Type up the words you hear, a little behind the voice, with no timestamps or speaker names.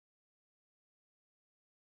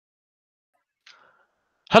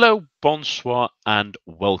Hello, bonsoir, and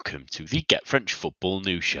welcome to the Get French Football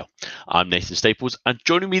News Show. I'm Nathan Staples, and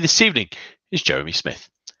joining me this evening is Jeremy Smith.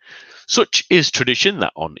 Such is tradition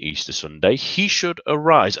that on Easter Sunday he should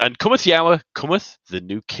arise, and cometh the hour, cometh the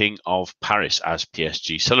new king of Paris, as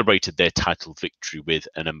PSG celebrated their title victory with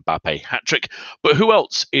an Mbappe hat-trick. But who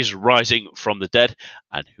else is rising from the dead,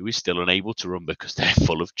 and who is still unable to run because they're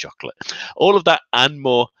full of chocolate? All of that and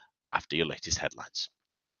more after your latest headlines.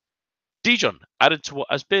 Dijon added to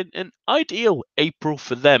what has been an ideal April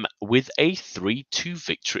for them with a 3-2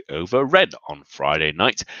 victory over Rennes on Friday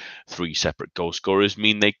night. Three separate goal scorers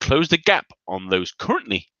mean they close the gap on those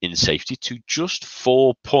currently in safety to just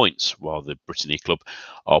 4 points, while the Brittany club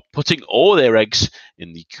are putting all their eggs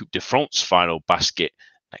in the Coupe de France final basket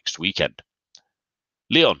next weekend.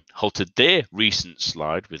 Lyon halted their recent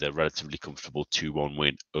slide with a relatively comfortable 2-1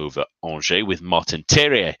 win over Angers, with Martin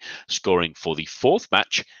Terrier scoring for the fourth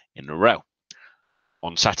match in a row.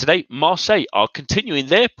 On Saturday, Marseille are continuing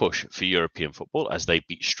their push for European football as they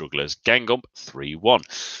beat strugglers Guingamp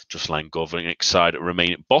 3-1. Jocelyn Gourvennec's side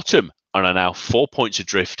remain at bottom and are now 4 points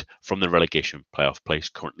adrift from the relegation playoff place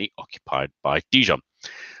currently occupied by Dijon.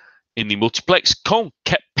 In the multiplex, Caen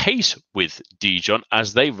kept pace with Dijon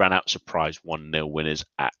as they ran out surprise 1-0 winners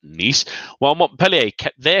at Nice, while Montpellier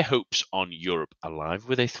kept their hopes on Europe alive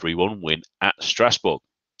with a 3-1 win at Strasbourg.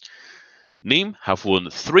 Nîmes have won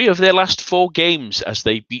 3 of their last 4 games as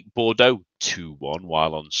they beat Bordeaux 2-1,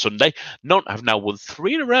 while on Sunday, Nantes have now won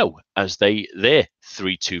 3 in a row as their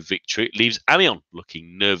 3-2 victory leaves Amiens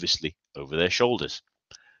looking nervously over their shoulders.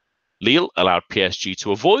 Lille allowed PSG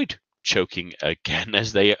to avoid choking again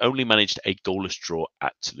as they only managed a goalless draw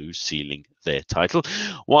at Toulouse, sealing their title,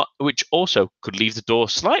 which also could leave the door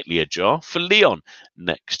slightly ajar for Lyon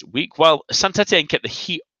next week, while Saint-Etienne kept the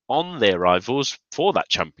heat on their rivals for that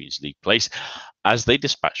Champions League place as they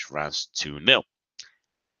dispatched Reims 2-0.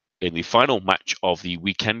 In the final match of the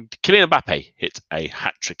weekend, Kylian Mbappe hit a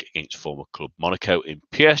hat-trick against former club Monaco in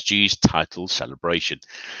PSG's title celebration.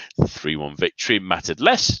 The 3-1 victory mattered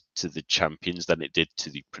less to the champions than it did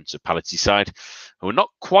to the Principality side, who are not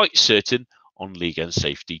quite certain on league and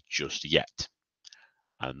safety just yet.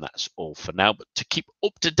 And that's all for now. But to keep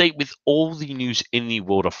up to date with all the news in the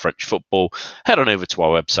world of French football, head on over to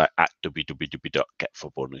our website at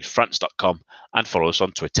www.getfootballnewsfrance.com and follow us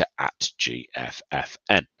on Twitter at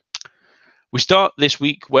GFFN. We start this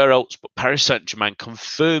week, where else but Paris Saint-Germain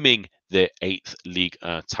confirming their 8th Ligue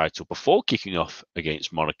 1 title before kicking off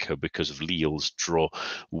against Monaco because of Lille's draw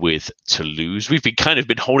with Toulouse. We've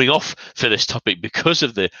been holding off for this topic because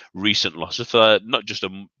of the recent losses, for not just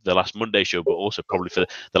the last Monday show, but also probably for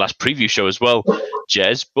the last preview show as well,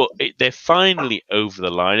 Jez. But they're finally over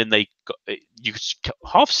the line, and you could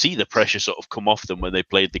half see the pressure sort of come off them when they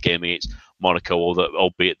played the game against Monaco,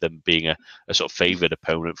 albeit them being a sort of favoured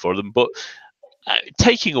opponent for them. But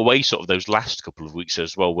taking away sort of those last couple of weeks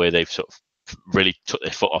as well, where they've sort of really took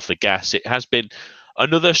their foot off the gas, it has been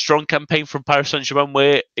another strong campaign from Paris Saint-Germain,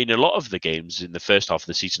 where in a lot of the games in the first half of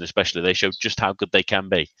the season especially, they showed just how good they can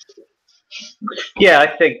be. Yeah, I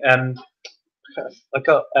think I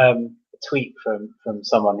got a tweet from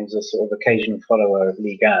someone who's a sort of occasional follower of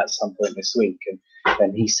Ligue 1 at some point this week,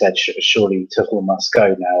 and he said surely Tuchel must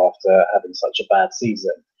go now after having such a bad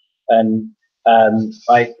season. And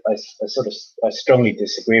I strongly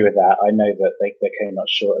disagree with that. I know that they came up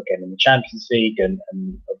short again in the Champions League, and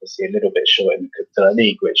obviously a little bit short in the Coupe de la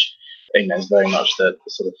Ligue, which is very much the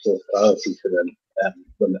sort of fourth priority for them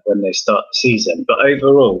when they start the season. But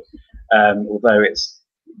overall, although it's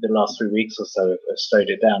the last 3 weeks or so have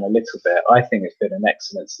slowed it down a little bit, I think it's been an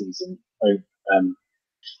excellent season.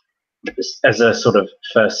 As a sort of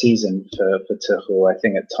first season for Tuchel, I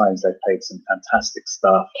think at times they've played some fantastic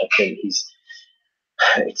stuff. I think it's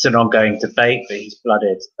an ongoing debate, but he's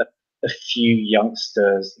blooded a few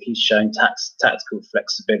youngsters. He's shown tactical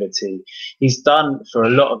flexibility. He's done for a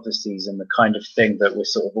lot of the season the kind of thing that we're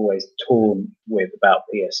sort of always torn with about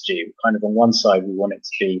PSG. Kind of on one side, we want it to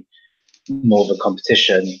be more of a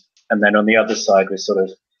competition, and then on the other side, we're sort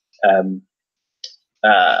of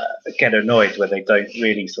get annoyed where they don't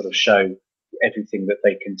really sort of show everything that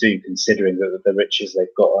they can do, considering the riches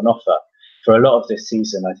they've got on offer. For a lot of this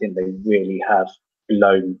season, I think they really have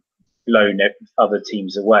blown other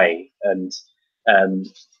teams away, and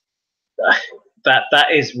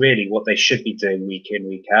that is really what they should be doing week in,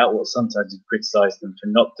 week out, or sometimes you criticise them for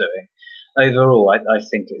not doing. Overall, I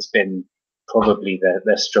think it's been probably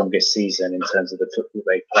their strongest season in terms of the football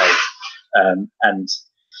they play, and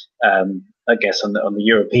I guess on the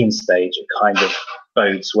European stage, it kind of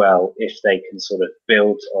bodes well if they can sort of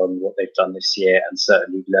build on what they've done this year and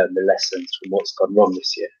certainly learn the lessons from what's gone wrong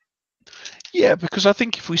this year. Yeah, because I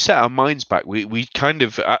think if we set our minds back, we kind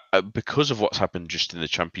of because of what's happened just in the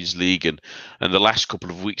Champions League and the last couple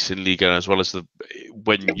of weeks in Liga, as well as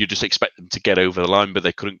when you just expect them to get over the line, but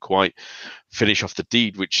they couldn't quite finish off the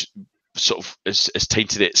deed, which sort of has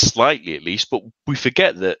tainted it slightly at least. But we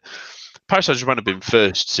forget that Paris Saint-Germain have been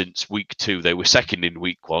first since week 2. They were second in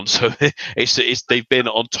week 1, so they've been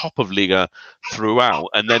on top of Liga throughout.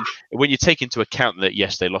 And then when you take into account that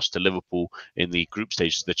yes, they lost to Liverpool in the group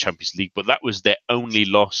stages of the Champions League, but that was their only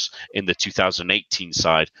loss in the 2018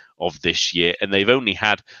 side of this year, and they've only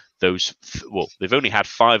had they've only had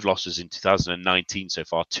 5 losses in 2019 so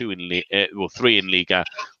far, 3 in Liga,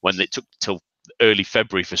 when it took till early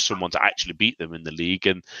February for someone to actually beat them in the league,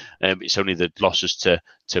 and it's only the losses to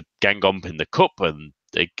Guingamp in the cup and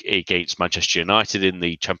against Manchester United in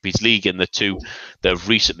the Champions League, and the 2 that have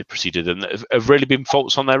recently preceded them that have really been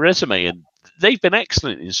faults on their resume, and they've been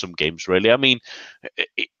excellent in some games, really. I mean,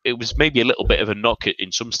 it was maybe a little bit of a knock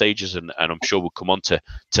in some stages, and I'm sure we'll come on to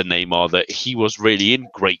Neymar, that he was really in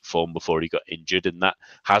great form before he got injured, and that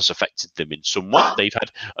has affected them in somewhat. They've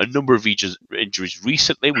had a number of injuries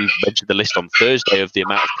recently. We've mentioned the list on Thursday of the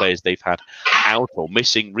amount of players they've had out or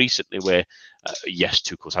missing recently, where yes,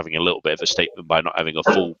 Tuchel's having a little bit of a statement by not having a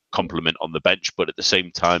full complement on the bench, but at the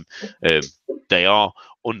same time, they are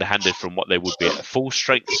underhanded from what they would be at a full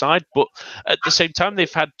strength side. But at the same time,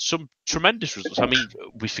 they've had some tremendous results. I mean,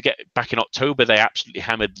 we forget back in October, they absolutely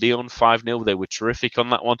hammered Lyon 5-0. They were terrific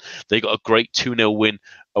on that one. They got a great 2-0 win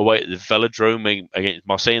away at the Velodrome against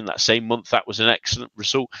Marseille in that same month. That was an excellent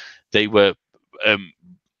result. They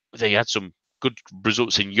had some good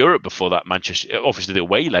results in Europe before that. Manchester, obviously the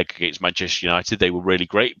away leg against Manchester United, they were really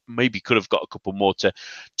great. Maybe could have got a couple more to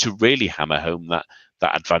really hammer home that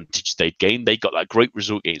advantage they'd gained. They got that great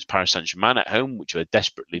result against Paris Saint-Germain at home, which were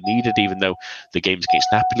desperately needed, even though the games against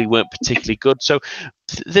Napoli weren't particularly good. So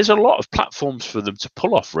there's a lot of platforms for them to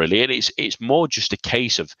pull off, really, and it's more just a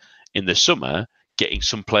case of, in the summer, getting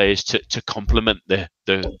some players to complement the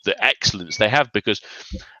excellence they have, because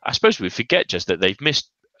I suppose we forget just that they've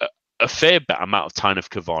missed a fair amount of time of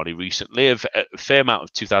Cavani recently, a fair amount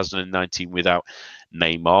of 2019 without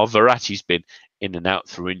Neymar. Verratti's been in and out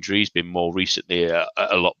through injuries, been more recently a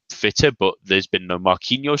lot fitter, but there's been no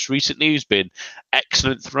Marquinhos recently, who's been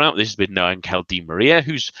excellent throughout. There's been no Angel Di Maria,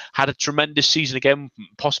 who's had a tremendous season again,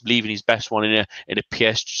 possibly even his best one in a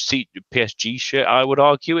PSG shirt, I would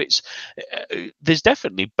argue. There's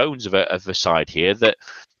definitely bones of a side here that,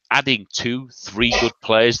 adding 2-3 good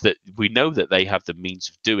players that we know that they have the means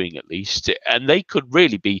of doing, at least, and they could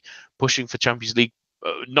really be pushing for Champions League,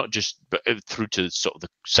 not just through to sort of the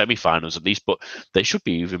semi-finals at least, but they should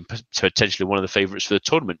be even potentially one of the favourites for the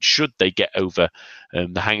tournament, should they get over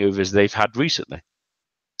the hangovers they've had recently.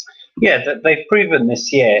 Yeah, they've proven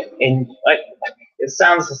this year. It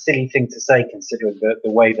sounds a silly thing to say considering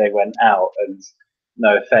the way they went out, and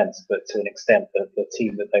no offence, but to an extent the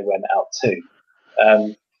team that they went out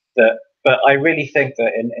to. But I really think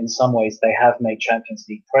that in some ways they have made Champions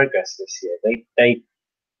League progress this year.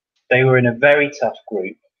 They were in a very tough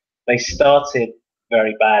group. They started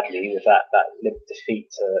very badly with that defeat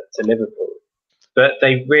to Liverpool, but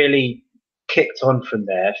they really kicked on from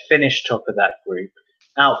there, finished top of that group,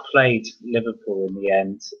 outplayed Liverpool in the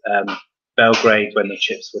end, Belgrade when the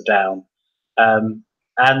chips were down,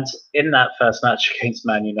 and in that first match against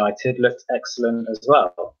Man United looked excellent as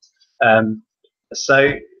well.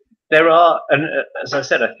 So there are, and as I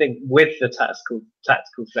said, I think with the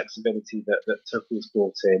tactical flexibility that Tuchel's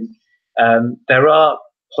brought in, there are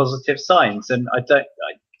positive signs, and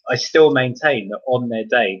I still maintain that on their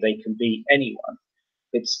day they can beat anyone.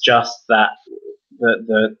 It's just that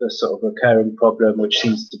the sort of recurring problem, which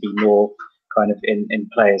seems to be more kind of in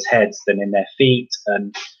players' heads than in their feet,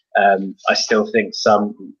 and I still think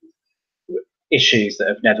some issues that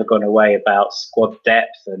have never gone away about squad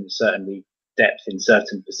depth, and certainly depth in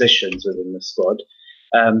certain positions within the squad.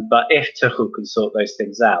 But if Tuchel can sort those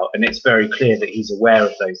things out, and it's very clear that he's aware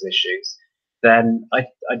of those issues, then I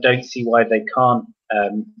don't see why they can't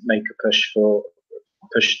make a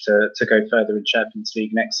push to go further in Champions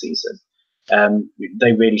League next season.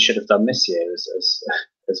 They really should have done this year,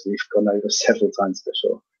 as we've gone over several times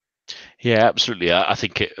before. Yeah, absolutely. I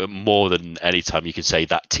think more than any time you can say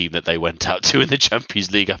that team that they went out to in the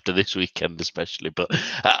Champions League after this weekend, especially. But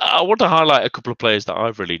I want to highlight a couple of players that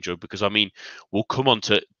I've really enjoyed, because, I mean, we'll come on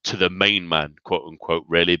to the main man, quote unquote,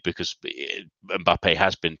 really, because Mbappe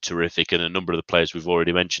has been terrific, and a number of the players we've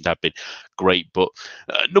already mentioned have been great. But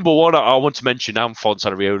number one, I want to mention Alphonse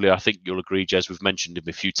Areola. I think you'll agree, Jez, we've mentioned him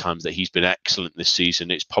a few times that he's been excellent this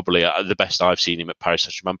season. It's probably the best I've seen him at Paris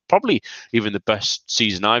Saint-Germain, probably even the best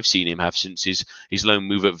season I've seen him have have since his loan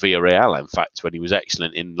move at Villarreal. In fact, when he was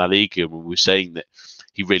excellent in La Liga, we were saying that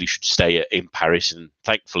he really should stay in Paris, and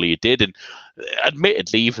thankfully he did. And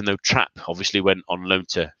admittedly, even though Trapp obviously went on loan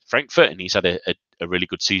to Frankfurt and he's had a really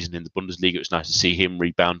good season in the Bundesliga, it was nice to see him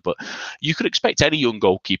rebound. But you could expect any young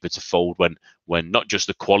goalkeeper to fold when not just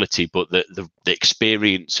the quality, but the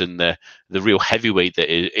experience and the real heavyweight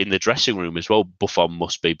that is in the dressing room as well. Buffon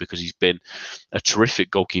must be, because he's been a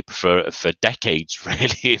terrific goalkeeper for decades,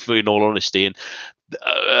 really, in all honesty. And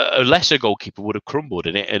a lesser goalkeeper would have crumbled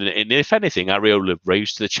in it. And if anything, Areola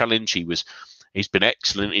rose to the challenge. He's been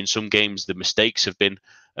excellent in some games. The mistakes have been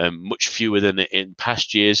much fewer than in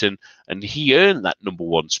past years, and he earned that number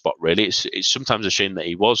one spot. Really, it's sometimes a shame that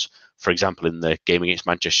he was, for example, in the game against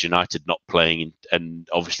Manchester United, not playing, and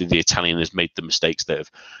obviously the Italian has made the mistakes that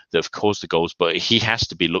have caused the goals. But he has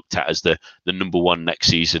to be looked at as the number one next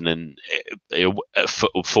season, and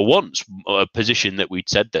for once, a position that we'd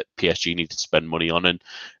said that PSG needed to spend money on,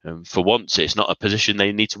 and for once, it's not a position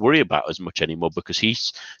they need to worry about as much anymore, because he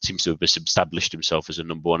seems to have established himself as a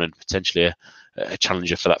number one and potentially a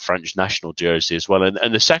challenger for that French national jersey as well.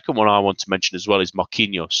 And the second one I want to mention as well is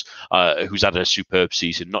Marquinhos, who's had a superb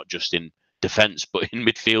season, not just in defence but in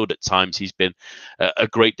midfield at times. He's been a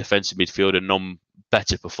great defensive midfielder, none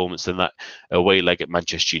better performance than that away leg at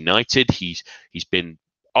Manchester United. He's been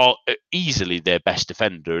easily their best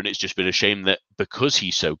defender, and it's just been a shame that because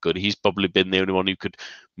he's so good, he's probably been the only one who could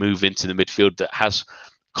move into the midfield that has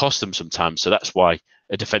cost them sometimes. So that's why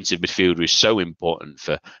a defensive midfielder is so important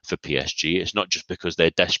for PSG. It's not just because they're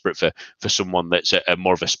desperate for someone that's a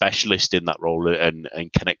more of a specialist in that role and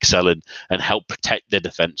can excel and help protect their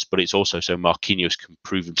defence, but it's also so Marquinhos can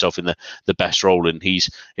prove himself in the best role. And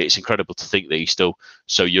it's incredible to think that he's still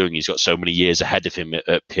so young. He's got so many years ahead of him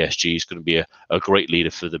at PSG. He's going to be a great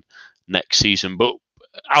leader for them next season. But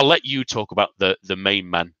I'll let you talk about the main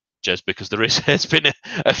man, Jez, because has been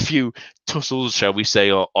a few tussles, shall we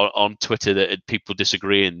say, on Twitter that people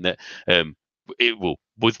disagreeing that it will,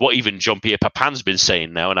 with what even Jean-Pierre Papin's been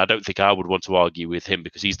saying now, and I don't think I would want to argue with him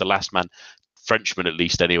because he's the last man, Frenchman at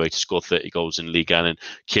least anyway, to score 30 goals in Ligue 1, and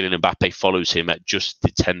Kylian Mbappe follows him at just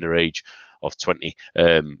the tender age of 20.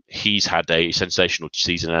 He's had a sensational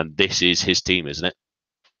season, and this is his team, isn't it?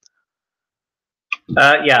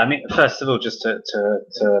 Yeah, I mean, first of all, just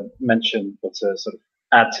to mention or to sort of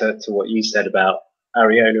add to what you said about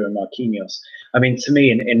Areola and Marquinhos. I mean, to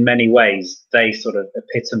me, in many ways, they sort of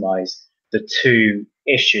epitomise the two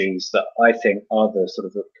issues that I think are the sort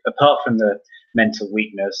of, apart from the mental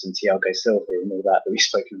weakness and Thiago Silva and all that we've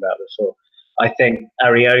spoken about before, I think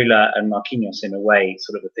Areola and Marquinhos, in a way,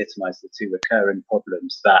 sort of epitomise the two recurring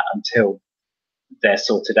problems that until they're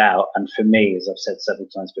sorted out, and for me, as I've said several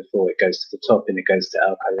times before, it goes to the top and it goes to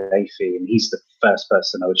Al Khelaifi, and he's the first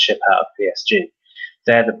person I would ship out of PSG.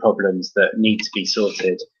 They're the problems that need to be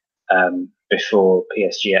sorted before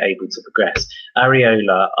PSG are able to progress.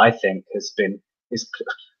 Areola, I think,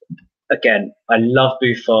 again, I love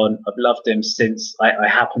Buffon. I've loved him since I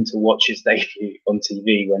happened to watch his debut on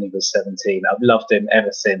TV when he was 17. I've loved him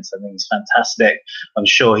ever since. I mean, he's fantastic. I'm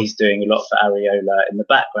sure he's doing a lot for Areola in the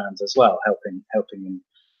background as well, helping him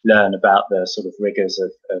learn about the sort of rigours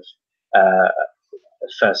of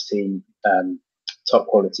first team top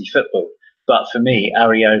quality football. But for me,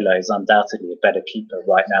 Areola is undoubtedly a better keeper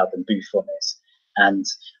right now than Buffon is. And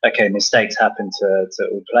okay, mistakes happen to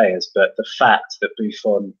all players, but the fact that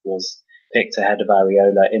Buffon was picked ahead of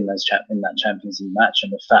Areola in that Champions League match,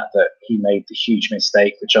 and the fact that he made the huge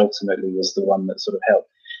mistake, which ultimately was the one that sort of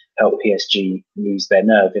helped PSG lose their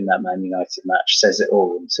nerve in that Man United match, says it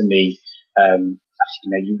all. And to me,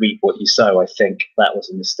 you reap what you sow. I think that was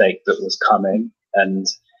a mistake that was coming, and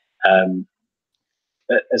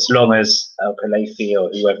as long as Al Khelaifi or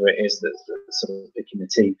whoever it is that's sort of picking the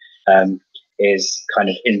team is kind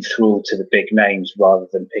of enthralled to the big names rather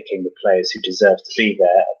than picking the players who deserve to be there,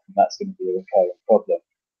 I think that's going to be a recurring problem.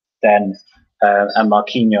 Then, and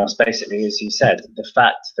Marquinhos, basically, as you said, the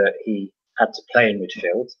fact that he had to play in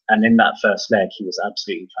midfield, and in that first leg, he was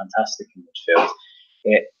absolutely fantastic in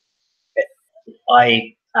midfield.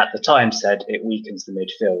 I, at the time, said it weakens the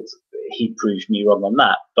midfield. He proved me wrong on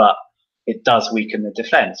that, but it does weaken the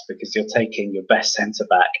defence because you're taking your best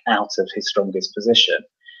centre-back out of his strongest position.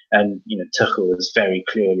 And, Tuchel has very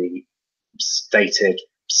clearly stated,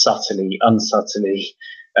 subtly, unsubtly,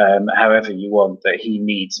 however you want, that he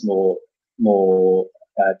needs more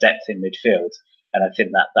depth in midfield. And I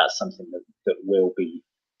think that's something that will be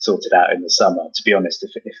sorted out in the summer. To be honest,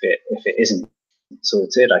 if it isn't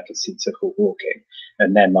sorted, I could see Tuchel walking,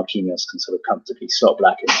 and then Marquinhos can sort of comfortably slot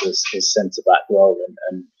back into his centre-back role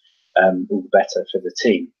and all the better for the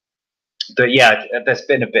team. But yeah, there's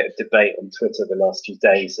been a bit of debate on Twitter the last few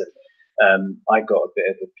days, and I got a bit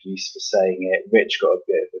of abuse for saying it. Rich got a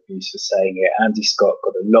bit of abuse for saying it. Andy Scott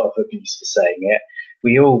got a lot of abuse for saying it.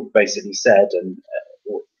 We all basically said, and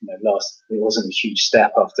it wasn't a huge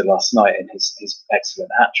step after last night in his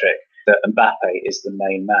excellent hat trick, that Mbappe is the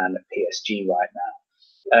main man at PSG right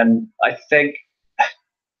now. And I think,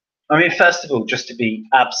 first of all, just to be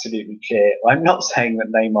absolutely clear, I'm not saying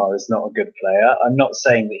that Neymar is not a good player. I'm not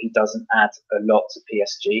saying that he doesn't add a lot to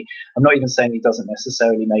PSG. I'm not even saying he doesn't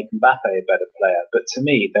necessarily make Mbappe a better player. But to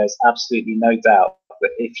me, there's absolutely no doubt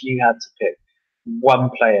that if you had to pick one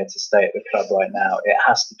player to stay at the club right now, it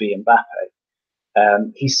has to be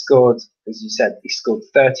Mbappe. He scored, as you said, he scored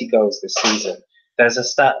 30 goals this season. There's a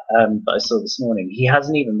stat that I saw this morning. He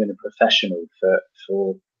hasn't even been a professional for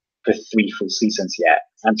 3 full seasons yet,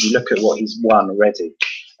 and you look at what he's won already: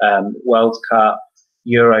 World Cup,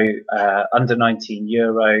 Euro, under 19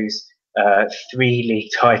 Euros, 3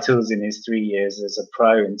 league titles in his 3 years as a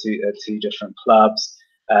pro in two different clubs,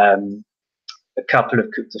 a couple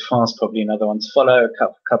of Coupe de France, probably another one to follow, a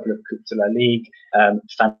couple of Coupe de la Ligue,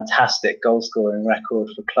 fantastic goal scoring record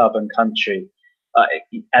for club and country,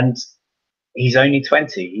 and he's only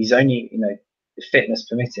 20. He's only, fitness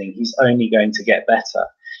permitting, he's only going to get better.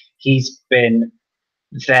 He's been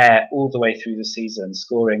there all the way through the season,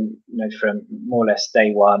 scoring, from more or less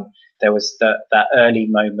day one. There was that early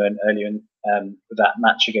moment earlier in that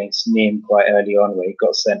match against Nîmes quite early on where he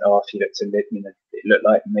got sent off. He looked it looked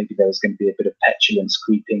like maybe there was going to be a bit of petulance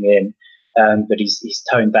creeping in, but he's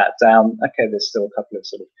toned that down. Okay, there's still a couple of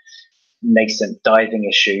sort of nascent diving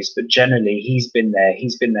issues, but generally he's been there.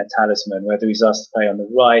 He's been their talisman, whether he's asked to play on the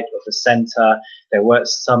right or the centre. There were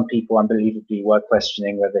some people unbelievably were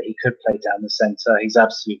questioning whether he could play down the centre. He's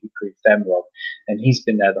absolutely proved them wrong, and he's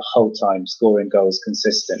been there the whole time, scoring goals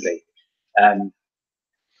consistently.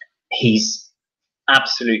 He's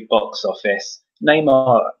absolute box office.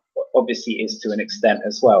 Neymar obviously is to an extent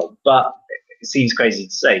as well, but it seems crazy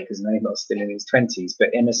to say because Neymar's still in his 20s,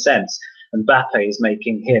 but in a sense Mbappe is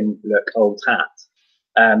making him look old hat.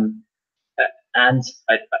 And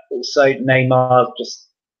also Neymar, just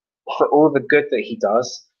for all the good that he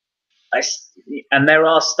does, and there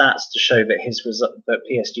are stats to show that that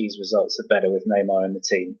PSG's results are better with Neymar in the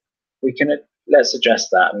team. Let's address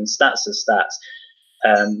that. Stats are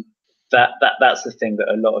stats. That's the thing that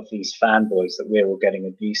a lot of these fanboys that we're all getting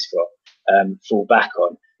abuse for fall back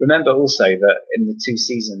on. Remember also that in the 2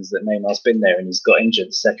 seasons that Neymar's been there and he's got injured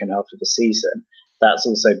the second half of the season, that's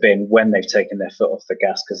also been when they've taken their foot off the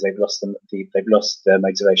gas because they've lost the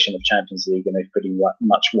motivation of Champions League and they've pretty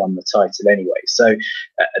much won the title anyway. So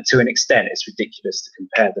to an extent, it's ridiculous to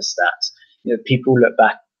compare the stats. People look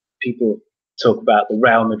back, people talk about the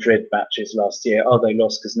Real Madrid matches last year. Oh, they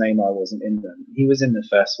lost because Neymar wasn't in them. He was in the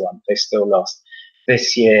first one. They still lost.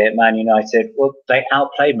 This year, Man United, well, they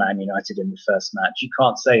outplayed Man United in the first match. You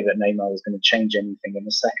can't say that Neymar was going to change anything in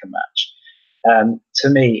the second match. To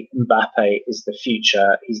me, Mbappe is the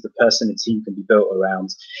future. He's the person a team can be built around.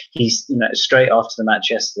 He's, straight after the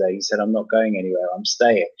match yesterday, he said, "I'm not going anywhere. I'm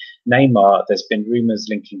staying." Neymar, there's been rumours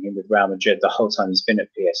linking him with Real Madrid the whole time he's been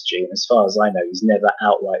at PSG, and as far as I know, he's never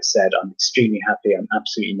outright said, "I'm extremely happy. I'm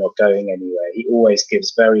absolutely not going anywhere." He always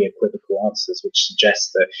gives very equivocal answers, which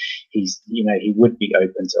suggests that he would be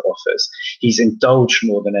open to offers. He's indulged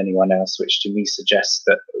more than anyone else, which to me suggests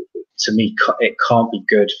that. To me, it can't be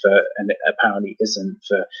good for, and it apparently isn't,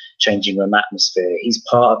 for changing room atmosphere. He's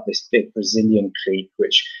part of this big Brazilian clique,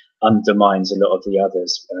 which undermines a lot of the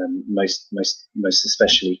others, most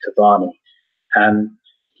especially Cavani.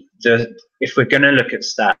 If we're going to look at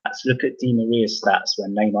stats, look at Di Maria's stats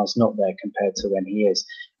when Neymar's not there compared to when he is.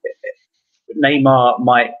 Neymar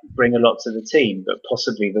might bring a lot to the team, but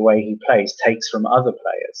possibly the way he plays takes from other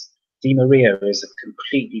players. Di Maria is a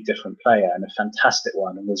completely different player and a fantastic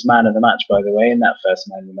one, and was man of the match, by the way, in that first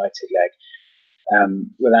Man United leg,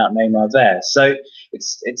 without Neymar there. So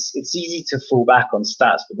it's easy to fall back on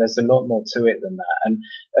stats, but there's a lot more to it than that. And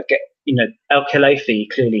El Khelaïfi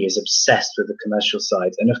clearly is obsessed with the commercial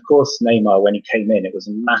side, and of course Neymar, when he came in, it was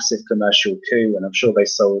a massive commercial coup, and I'm sure they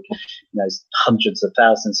sold hundreds of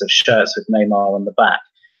thousands of shirts with Neymar on the back.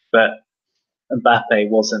 But Mbappe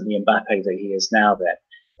wasn't the Mbappe that he is now. Then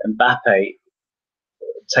Mbappe,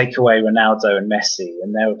 take away Ronaldo and Messi,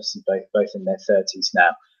 and they're obviously both in their 30s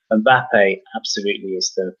now. Mbappe absolutely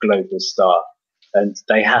is the global star, and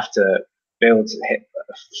they have to build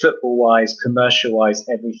football-wise, commercial-wise,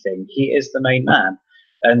 everything. He is the main man,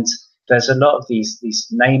 and there's a lot of these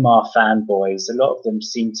Neymar fanboys. A lot of them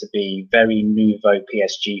seem to be very nouveau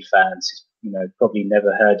PSG fans probably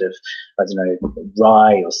never heard of, I don't know,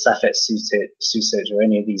 Rai or Safet Susic or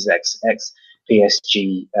any of these ex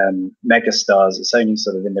PSG megastars. It's only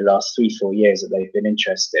sort of in the last 3-4 years that they've been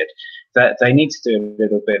interested. That they need to do a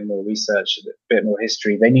little bit more research, a bit more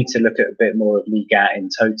history. They need to look at a bit more of Liga in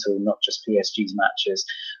total, not just PSG's matches.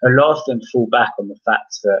 A lot of them fall back on the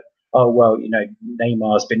fact that, oh, well,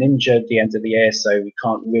 Neymar's been injured at the end of the year, so we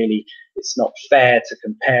can't really, it's not fair to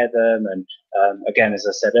compare them. And again, as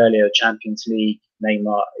I said earlier, Champions League,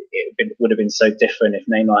 Neymar, would have been so different if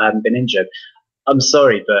Neymar hadn't been injured. I'm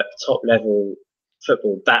sorry, but top level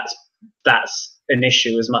football, that's an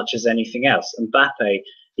issue as much as anything else. Mbappe,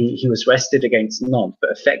 he was rested against Nantes, but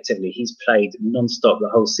effectively he's played non-stop the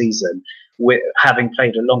whole season, with having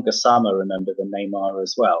played a longer summer, remember, than Neymar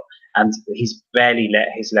as well. And he's barely let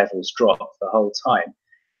his levels drop the whole time.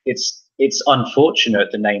 It's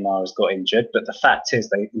unfortunate that Neymar has got injured, but the fact is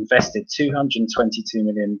they invested 222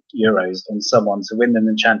 million euros on someone to win them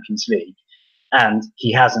the Champions League, and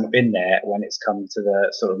he hasn't been there when it's come to the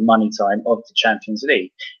sort of money time of the Champions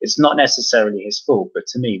League. It's not necessarily his fault, but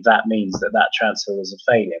to me that means that transfer was a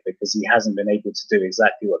failure because he hasn't been able to do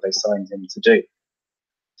exactly what they signed him to do.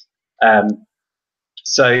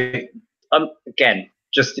 Again,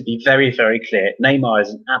 just to be very, very clear, Neymar is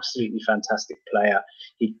an absolutely fantastic player.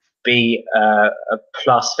 He'd be a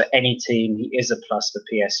plus for any team. He is a plus for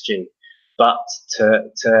PSG. But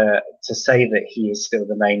to say that he is still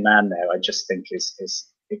the main man there, I just think is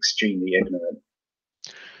extremely ignorant.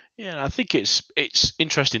 Yeah, I think it's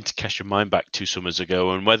interesting to cast your mind back 2 summers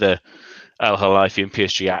ago and whether Al Khelaifi and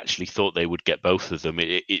PSG actually thought they would get both of them.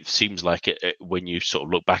 It seems like when you sort of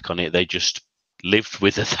look back on it, they just lived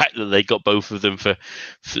with the fact that they got both of them for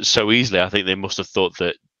so easily. I think they must have thought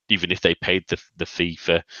that even if they paid the fee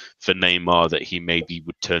for Neymar, that he maybe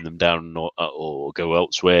would turn them down or go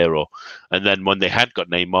elsewhere. And then when they had got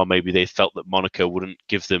Neymar, maybe they felt that Monaco wouldn't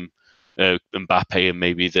give them Mbappe, and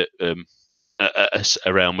maybe that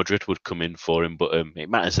a Real Madrid would come in for him. But it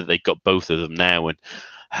matters that they got both of them now. And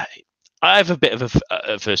I have a bit of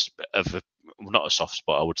a not a soft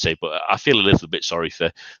spot, I would say, but I feel a little bit sorry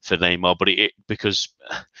for Neymar, but because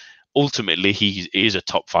ultimately he is a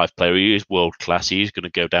top 5 player. He is world class. He is going to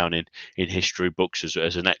go down in history books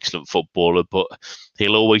as an excellent footballer, but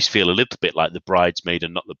he'll always feel a little bit like the bridesmaid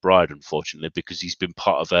and not the bride, unfortunately, because he's been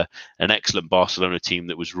part of an excellent Barcelona team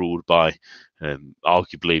that was ruled by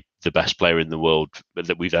arguably the best player in the world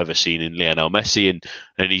that we've ever seen in Lionel Messi,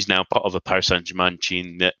 and he's now part of a Paris Saint-Germain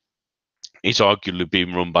team that is arguably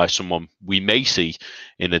being run by someone we may see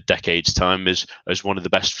in a decade's time as one of the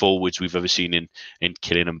best forwards we've ever seen in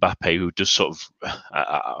Kylian Mbappe, who does sort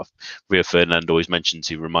of, Rio Ferdinand always mentions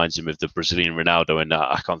he reminds him of the Brazilian Ronaldo, and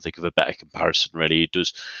I can't think of a better comparison, really. He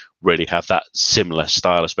does really have that similar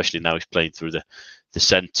style, especially now he's playing through the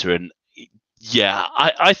centre. And yeah,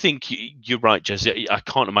 I think you're right, Jesse. I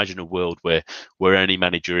can't imagine a world where any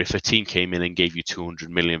manager, if a team came in and gave you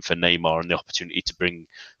 200 million for Neymar and the opportunity to bring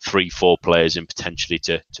 3-4 players in potentially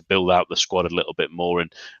to build out the squad a little bit more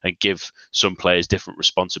and give some players different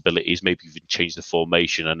responsibilities, maybe even change the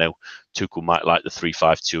formation. I know Tuchel might like the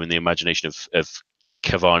 3-5-2, and the imagination of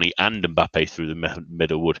Cavani and Mbappe through the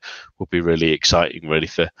middle would be really exciting, really,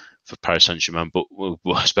 for Paris Saint-Germain. But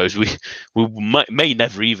I suppose we may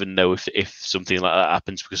never even know if something like that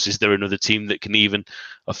happens, because is there another team that can even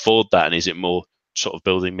afford that? And is it more sort of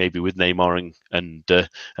building maybe with Neymar and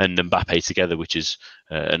Mbappe together, which is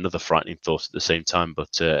another frightening thought at the same time.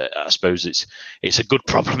 But I suppose it's a good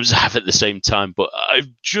problem to have at the same time. But I've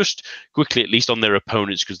just quickly, at least on their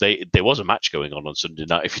opponents, because there was a match going on Sunday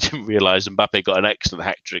night. If you didn't realise, Mbappe got an excellent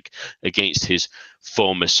hat-trick against his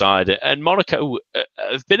former side. And Monaco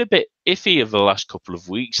have been a bit iffy over the last couple of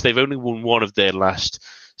weeks. They've only won one of their last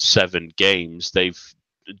 7 games. They've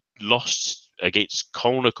lost against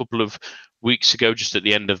Cologne a couple of weeks ago, just at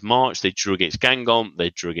the end of March. They drew against Guingamp, they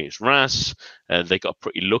drew against Reims, they got a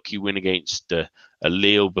pretty lucky win against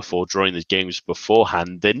Lille before drawing the games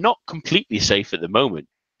beforehand. They're not completely safe at the moment,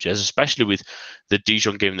 Jez, especially with the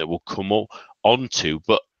Dijon game that we'll come on to.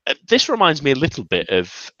 But this reminds me a little bit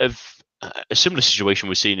of a similar situation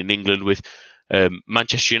we're seeing in England with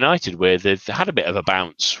Manchester United, where they've had a bit of a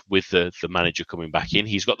bounce with the manager coming back in.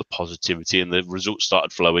 He's got the positivity and the results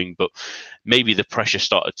started flowing, but maybe the pressure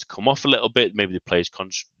started to come off a little bit. Maybe the players'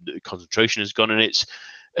 concentration has gone, and it's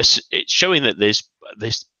showing that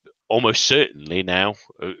there's almost certainly now,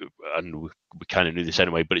 and we kind of knew this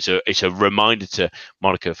anyway, but it's a reminder to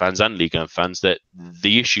Monaco fans and Ligue 1 fans that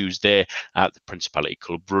the issues there at the Principality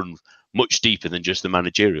Club run much deeper than just the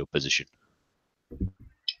managerial position.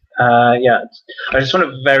 Yeah, I just want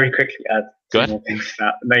to very quickly add Go Two ahead. more things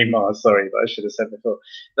about Neymar. Sorry, but I should have said before.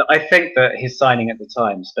 But I think that his signing at the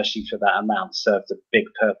time, especially for that amount, served a big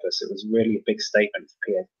purpose. It was really a big statement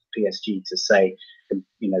for PSG to say,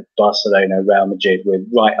 Barcelona, Real Madrid, we're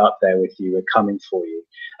right up there with you. We're coming for you.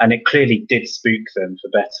 And it clearly did spook them for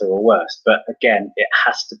better or worse. But again, it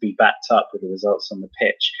has to be backed up with the results on the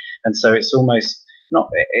pitch. And so it's almost not,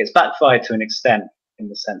 it's backfired to an extent in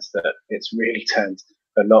the sense that it's really turned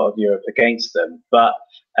a lot of Europe against them. But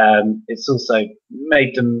it's also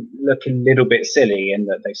made them look a little bit silly in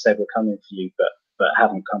that they've said we're coming for you, but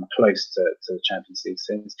haven't come close to the Champions League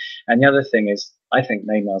since. And the other thing is, I think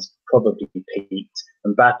Neymar's probably peaked.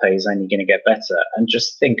 Mbappe is only going to get better. And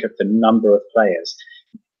just think of the number of players,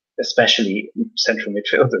 especially central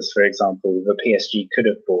midfielders, for example, the PSG could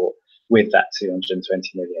have bought with that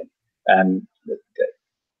 220 million.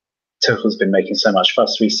 Tuchel's been making so much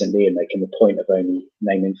fuss recently and making the point of only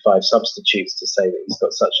naming 5 substitutes to say that he's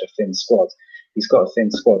got such a thin squad. He's got a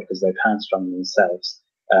thin squad because they've hamstrung themselves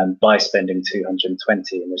by spending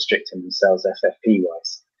 220 and restricting themselves FFP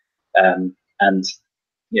wise. And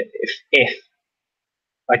if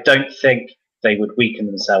I don't think they would weaken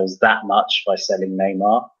themselves that much by selling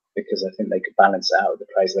Neymar, because I think they could balance it out with the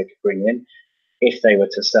players they could bring in. If they were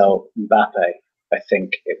to sell Mbappe, I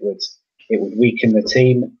think it would weaken the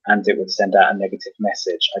team and it would send out a negative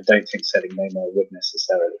message. I don't think selling Neymar would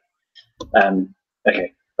necessarily.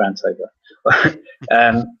 Okay, rant over.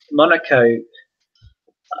 Monaco,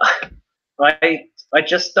 I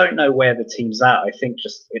just don't know where the team's at. I think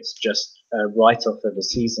it's just a write-off of a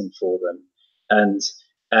season for them. And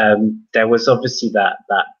there was obviously that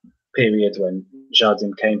period when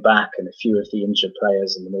Jardim came back and a few of the injured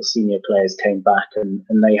players and the more senior players came back and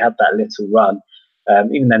they had that little run.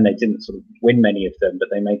 Even then they didn't sort of win many of them, but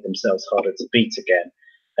they made themselves harder to beat again.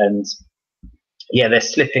 And yeah, they're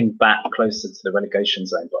slipping back closer to the relegation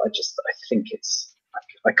zone, but I think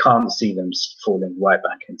I can't see them falling right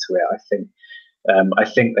back into it. I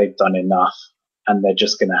think they've done enough and they're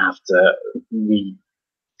just going to have to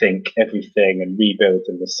rethink everything and rebuild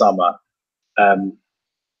in the summer.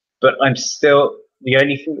 But the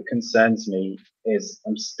only thing that concerns me is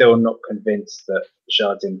I'm still not convinced that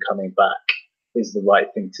Jardim coming back is the right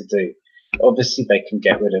thing to do. Obviously, they can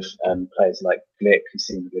get rid of players like Glick, who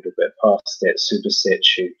seem a little bit past it, Subasic,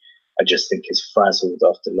 who I just think is frazzled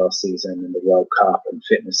after last season and the World Cup and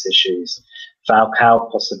fitness issues. Falcao,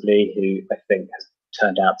 possibly, who I think has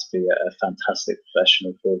turned out to be a fantastic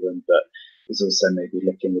professional for them, but is also maybe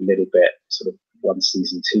looking a little bit sort of one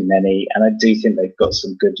season too many. And I do think they've got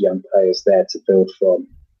some good young players there to build from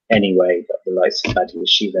anyway, like the likes of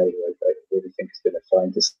Badiashile, who I really think has been a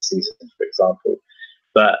find this season, for example.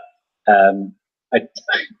 But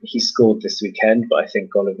he scored this weekend, but I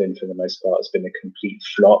think Golovin, for the most part, has been a complete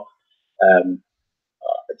flop.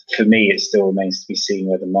 For me, it still remains to be seen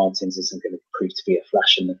whether Martins isn't going to prove to be a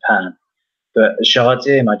flash in the pan. But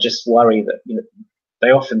Jardim, I just worry that they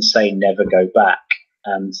often say never go back,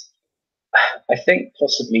 and I think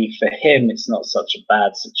possibly for him it's not such a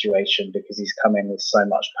bad situation because he's coming with so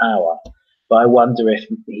much power. But I wonder if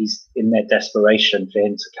he's in their desperation for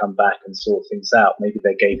him to come back and sort things out. Maybe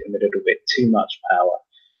they gave him a little bit too much power,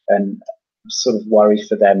 and sort of worry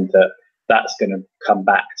for them that that's going to come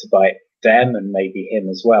back to bite them and maybe him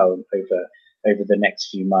as well over the next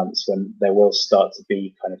few months, when there will start to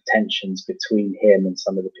be kind of tensions between him and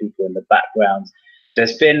some of the people in the background.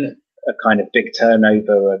 There's been a kind of big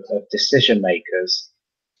turnover of decision makers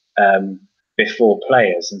before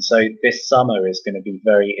players, and so this summer is going to be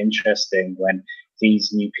very interesting when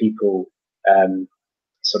these new people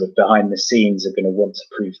sort of behind the scenes are going to want to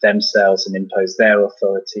prove themselves and impose their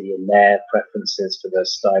authority and their preferences for the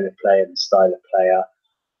style of play and the style of player.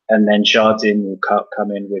 And then Jardim will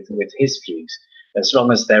come in with his views. As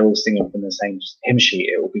long as they're all singing from the same hymn sheet,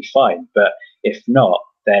 it will be fine. But if not,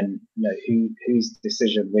 then whose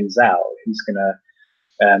decision wins out?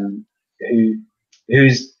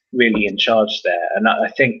 Who's really in charge there? And I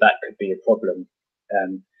think that could be a problem,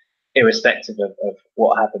 irrespective of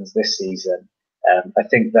what happens this season. I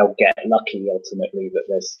think they'll get lucky ultimately that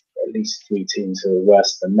there's at least 3 teams who are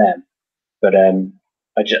worse than them. But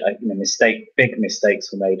big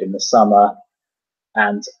mistakes were made in the summer,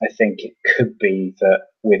 and I think it could be that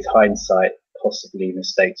with hindsight, possibly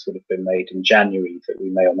mistakes would have been made in January that we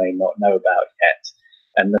may or may not know about yet.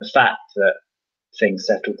 And the fact that things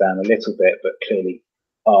settled down a little bit, but clearly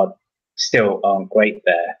still aren't great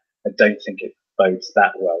there, I don't think it bodes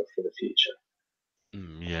that well for the future.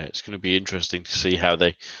 Yeah, it's going to be interesting to see how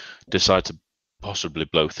they decide to possibly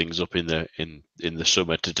blow things up in the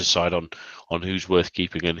summer to decide on who's worth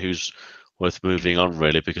keeping and who's worth moving on,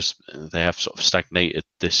 really, because they have sort of stagnated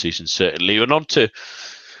this season, certainly. And on to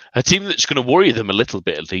a team that's going to worry them a little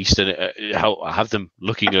bit, at least, and have them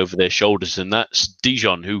looking over their shoulders, and that's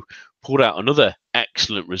Dijon, who pulled out another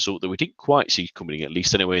excellent result that we didn't quite see coming, at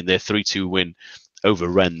least anyway, in their 3-2 win over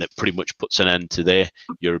Rennes that pretty much puts an end to their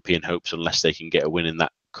European hopes, unless they can get a win in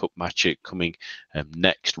that cup match coming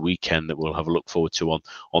next weekend that we'll have a look forward to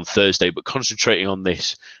on Thursday. But concentrating on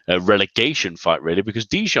this relegation fight, really, because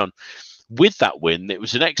Dijon, with that win, it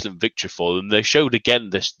was an excellent victory for them. They showed again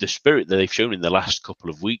the spirit that they've shown in the last couple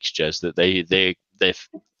of weeks, Jez, that they're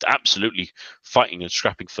absolutely fighting and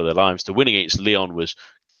scrapping for their lives. The win against Lyon was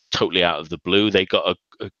totally out of the blue. They got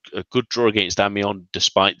a good draw against Amiens,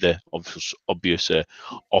 despite the obvious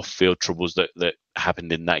off-field troubles that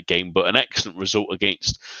happened in that game. But an excellent result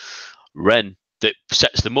against Rennes that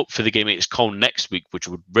sets them up for the game against Caen next week, which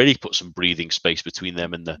would really put some breathing space between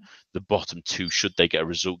them and the bottom two, should they get a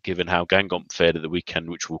result, given how Guingamp fared at the weekend,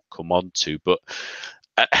 which we'll come on to. But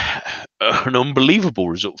an unbelievable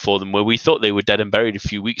result for them, where we thought they were dead and buried a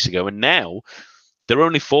few weeks ago, and now they're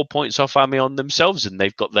only 4 points off Amiens themselves, and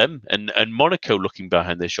they've got them and Monaco looking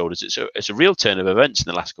behind their shoulders. It's a real turn of events in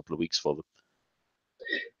the last couple of weeks for them.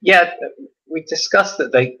 Yeah, we discussed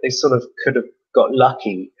that they sort of could have got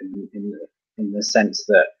lucky in the sense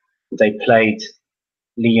that they played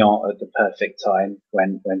Lyon at the perfect time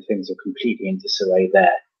when things were completely in disarray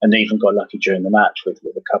there, and they even got lucky during the match with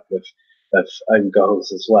a couple of own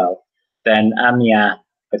goals as well. Then Amiens,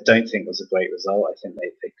 I don't think was a great result. I think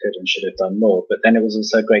they could and should have done more. But then it was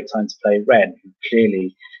also a great time to play Rennes, who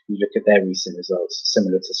clearly, you look at their recent results,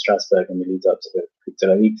 similar to Strasbourg in the lead up to the Coupe de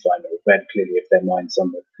la Ligue final. Rennes clearly have their minds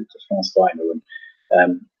on the Coupe de France final.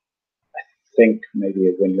 And I think maybe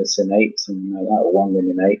a winless in 8, something like that, or 1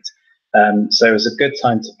 win in 8. So it was a good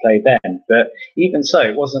time to play then. But even so,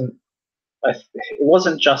 it wasn't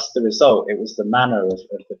just the result, it was the manner of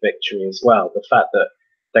the victory as well. The fact that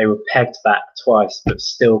they were pegged back twice, but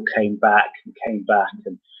still came back and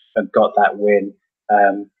got that win.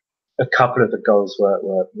 A couple of the goals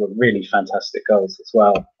were really fantastic goals as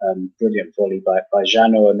well. Brilliant volley by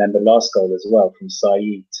Jeannot, and then the last goal as well from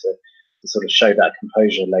Saïd to sort of show that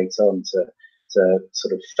composure later on, to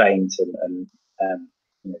sort of feint and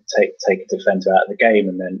take a defender out of the game,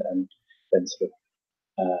 and then sort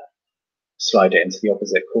of slide it into the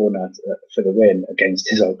opposite corner for the win against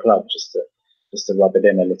his old club, just to rub it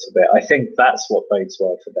in a little bit. I think that's what bodes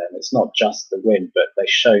well for them. It's not just the win, but they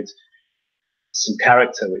showed some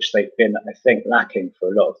character, which they've been, I think, lacking for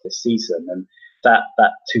a lot of this season. And that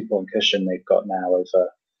 2-point cushion they've got now over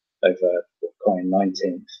Caen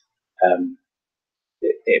 19th,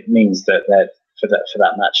 it means that for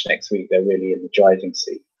that match next week, they're really in the driving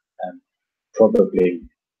seat.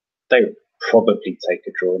 They would probably take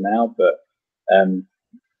a draw now, but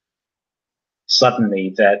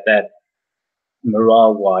suddenly they're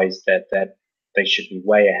morale-wise, they should be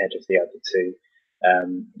way ahead of the other two.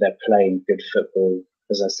 They're playing good football.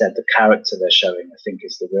 As I said, the character they're showing, I think,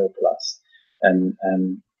 is the real plus. And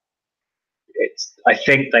I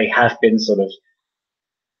think they have been sort of,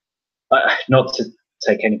 not to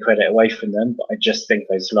take any credit away from them, but I just think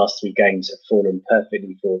those last 3 games have fallen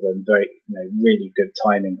perfectly for them, very, really good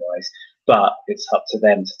timing-wise. But it's up to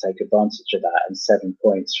them to take advantage of that, and 7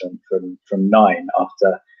 points from 9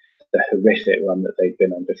 after the horrific run that they've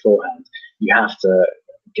been on beforehand. You have to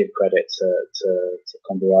give credit to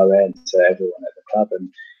Kombouaré and to everyone at the club, and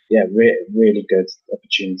yeah, really good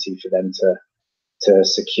opportunity for them to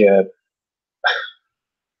secure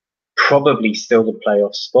probably still the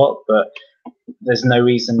playoff spot, but there's no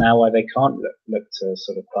reason now why they can't look to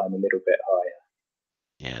sort of climb a little bit higher.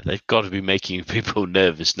 Yeah, they've got to be making people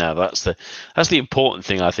nervous now. That's the important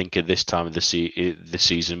thing, I think, at this time of the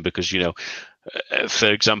season, because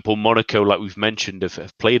for example, Monaco, like we've mentioned,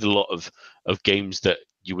 have played a lot of games that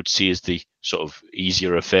you would see as the sort of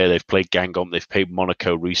easier affair. They've played Guingamp, they've played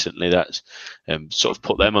Monaco recently. That's sort of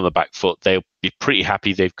put them on the back foot. They'll be pretty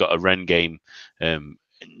happy they've got a Rennes game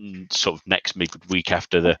sort of next week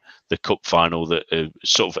after the cup final that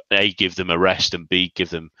sort of A, give them a rest, and B,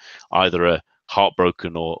 give them either a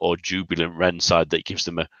heartbroken or jubilant Rennes side that gives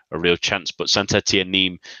them a real chance. But Saint-Etienne,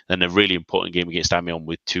 Nîmes, then a really important game against Amiens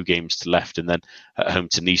with 2 games left, and then at home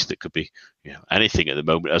to Nice that could be anything at the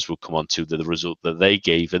moment, as we'll come on to the result that they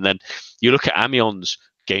gave. And then you look at Amiens'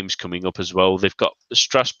 games coming up as well. They've got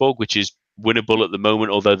Strasbourg, which is winnable at the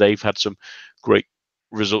moment, although they've had some great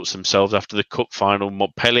results themselves after the cup final.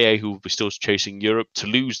 Montpellier, who will be still chasing Europe.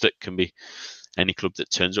 Toulouse, that can be any club that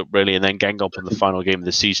turns up, really, and then Guingamp in the final game of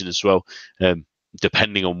the season as well.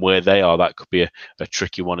 Depending on where they are, that could be a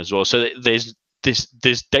tricky one as well. So there's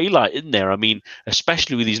there's daylight in there. I mean,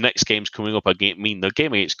 especially with these next games coming up. I mean, the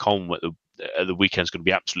game against Colm at the weekend is going to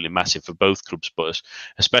be absolutely massive for both clubs, but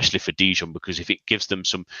especially for Dijon, because if it gives them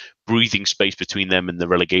some breathing space between them and the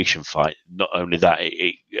relegation fight, not only that,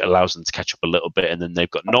 it allows them to catch up a little bit, and then they've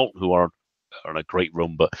got Nantes, who are on a great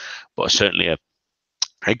run, but certainly a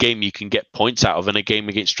game you can get points out of, and a game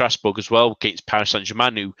against Strasbourg as well, against Paris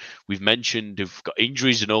Saint-Germain, who we've mentioned have got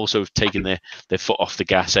injuries and also have taken their foot off the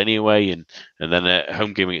gas anyway, and then a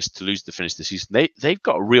home game against Toulouse to finish the season. They've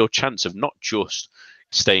got a real chance of not just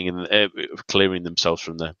staying in, clearing themselves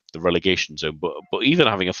from the relegation zone, but even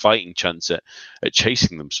having a fighting chance at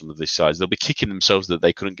chasing them. Some of these sides, they'll be kicking themselves that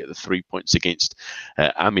they couldn't get the 3 points against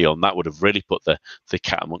Amiens. That would have really put the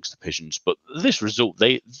cat amongst the pigeons. But this result,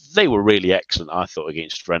 they were really excellent, I thought,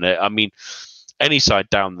 against Rennes. I mean, any side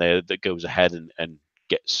down there that goes ahead and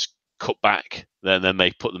gets cut back, then they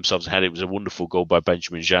put themselves ahead. It was a wonderful goal by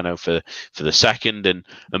Benjamin Janot for the second, and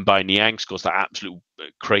by Niang scores that absolute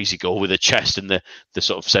crazy goal with a chest and the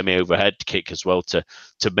sort of semi-overhead kick as well to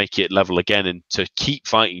make it level again, and to keep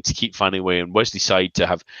fighting, to keep finding a way. And Wesley Said to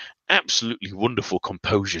have absolutely wonderful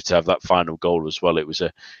composure to have that final goal as well. It was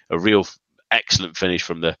a real excellent finish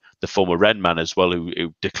from the former Rennes man as well,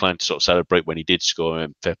 who declined to sort of celebrate when he did score,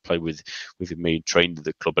 and fair play with him being trained at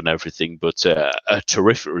the club and everything. But a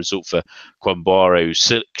terrific result for Quambara,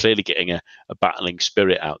 who's clearly getting a battling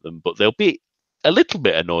spirit out of them. But they'll be a little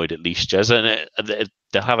bit annoyed, at least, Jez, and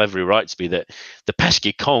they'll have every right to be, that the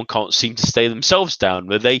pesky Caen can't seem to stay themselves down,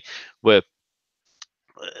 where they were,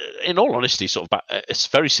 in all honesty, sort of it's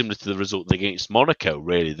very similar to the result against Monaco.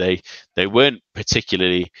 Really, they weren't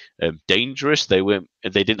particularly dangerous. They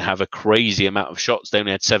didn't have a crazy amount of shots. They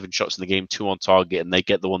only had 7 shots in the game, 2 on target, and they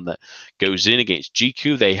get the one that goes in against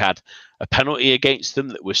GQ. They had a penalty against them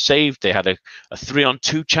that was saved. They had a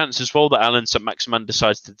 3-on-2 chance as well that Alain Saint-Maximin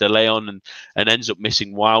decides to delay on and ends up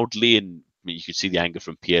missing wildly. And I mean, you could see the anger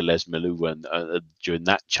from Pierre Lesmelou during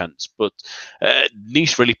that chance. But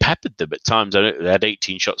Nice really peppered them at times. I know they had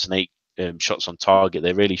 18 shots and 8 shots on target.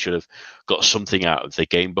 They really should have got something out of the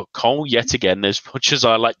game. But Caen, yet again, as much as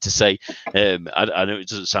I like to say, I know it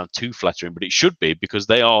doesn't sound too flattering, but it should be, because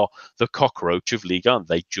they are the cockroach of Ligue 1.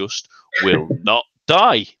 They just will not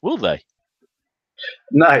die, will they?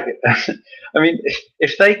 No. I mean,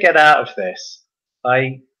 if they get out of this,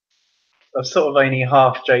 I'm sort of only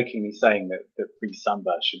half jokingly saying that Brice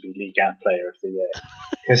Samba should be Ligue 1 Player of the Year,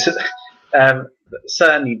 because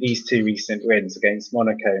certainly these 2 recent wins against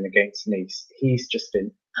Monaco and against Nice, he's just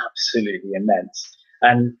been absolutely immense.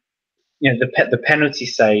 And you know, the penalty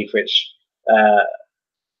save, which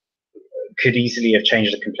could easily have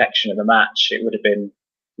changed the complexion of the match. It would have been,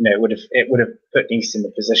 you know, it would have put Nice in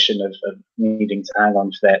the position of needing to hang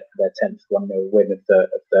on to their 10th 1-0 win of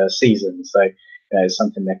the season. So, you know,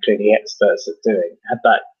 something they're clearly experts at doing. Had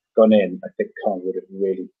that gone in, I think Caen would have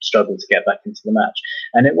really struggled to get back into the match.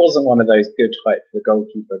 And it wasn't one of those good fight for the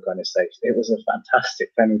goalkeeper kind of saves. It was a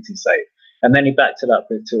fantastic penalty save. And then he backed it up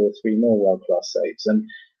with 2 or 3 more world-class saves. And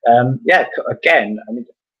again, I mean,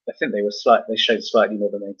 I think they showed slightly more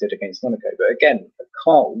than they did against Monaco. But again,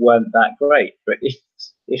 Caen weren't that great. But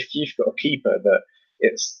if you've got a keeper that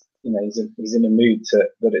it's, you know, he's in a mood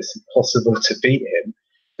that it's impossible to beat him,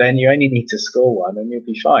 then you only need to score one and you'll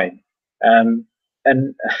be fine. And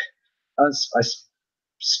I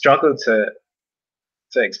struggle to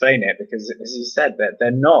explain it, because, as you said, they're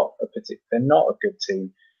not a good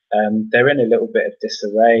team. They're in a little bit of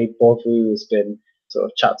disarray. Bovu has been sort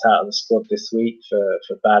of chucked out of the squad this week for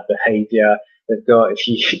bad behaviour. They've got, if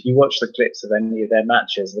you watch the clips of any of their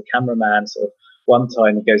matches, the cameraman sort of, one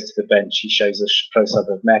time he goes to the bench, he shows a close-up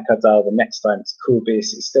of Mercadal. The next time it's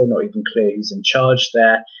Courbis. It's still not even clear who's in charge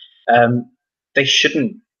there. They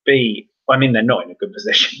shouldn't be. I mean, they're not in a good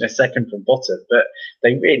position. They're second from bottom, but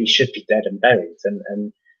they really should be dead and buried.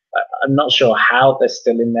 And I'm not sure how they're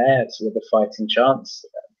still in there. It's with a fighting chance.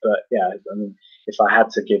 But yeah, I mean, if I had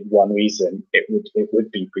to give one reason, it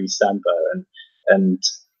would be Brice Samba. And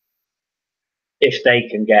if they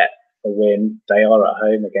can get a win, they are at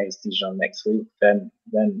home against Dijon next week, then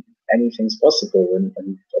anything's possible.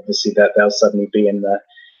 And obviously that they'll suddenly be in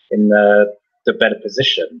the better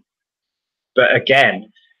position. But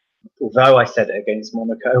again, although I said it against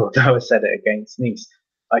Monaco, although I said it against Nice,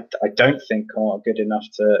 I don't think Caen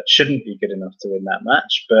shouldn't be good enough to win that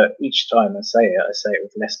match. But each time I say it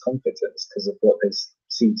with less confidence because of what they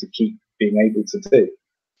seem to keep being able to do.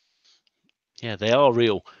 Yeah, they are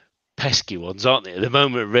real pesky ones, aren't they, at the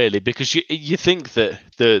moment, really? Because you think that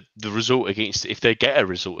the result against, if they get a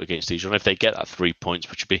result against Dijon, if they get that 3 points,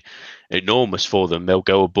 which would be enormous for them, they'll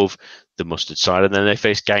go above the mustard side, and then they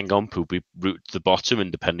face Guingamp, who'll be root to the bottom,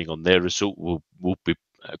 and depending on their result, will be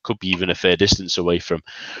could be even a fair distance away from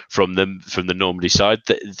the Normandy side.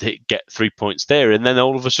 They get 3 points there, and then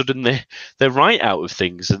all of a sudden they're right out of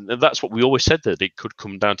things, and that's what we always said, that it could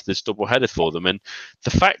come down to this double header for them. And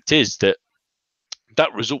the fact is that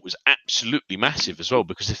result was absolutely massive as well,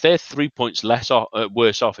 because if they're 3 points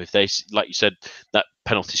worse off, if they, like you said, that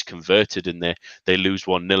penalty's converted and they lose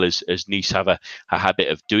 1-0, as Nice have a habit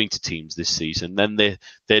of doing to teams this season, then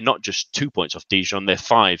they're not just 2 points off Dijon, they're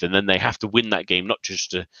 5, and then they have to win that game, not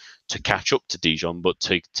just to catch up to Dijon, but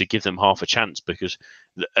to give them half a chance. Because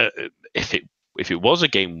if it was a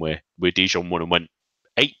game where Dijon won and went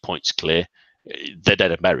 8 points clear, they're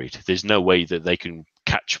dead and buried. There's no way that they can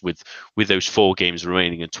catch with those 4 games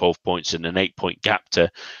remaining and 12 points and an 8-point gap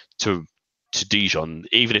to Dijon.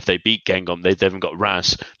 Even if they beat Guingamp, they haven't got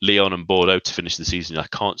Reims, Lyon and Bordeaux to finish the season. I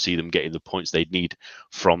can't see them getting the points they'd need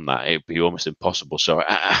from that. It'd be almost impossible. So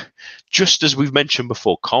just as we've mentioned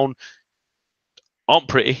before, Caen aren't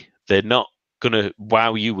pretty. They're not going to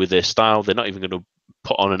wow you with their style. They're not even going to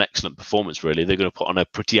put on an excellent performance, really. They're going to put on a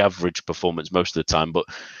pretty average performance most of the time, but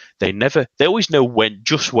they always know when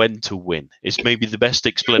to win. It's maybe the best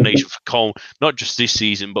explanation for Caen, not just this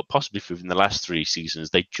season, but possibly for even the last 3 seasons.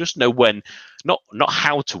 They just know when, not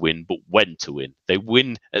how to win, but when to win. They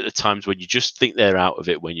win at the times when you just think they're out of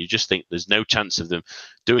it, when you just think there's no chance of them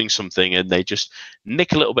doing something, and they just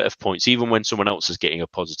nick a little bit of points, even when someone else is getting a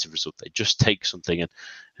positive result. They just take something,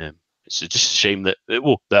 and it's just a shame that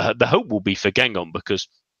the hope will be for Guingamp, because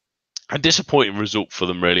a disappointing result for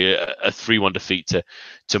them, really, a 3-1 defeat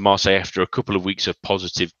to Marseille after a couple of weeks of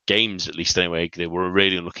positive games, at least anyway. They were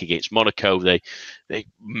really unlucky against Monaco. They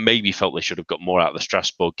maybe felt they should have got more out of the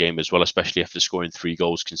Strasbourg game as well, especially after scoring 3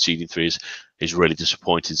 goals. Conceding 3 is really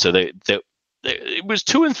disappointing. So it was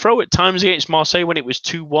to and fro at times against Marseille. When it was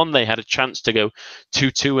 2-1, they had a chance to go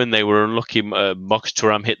 2-2, and they were unlucky. Marcus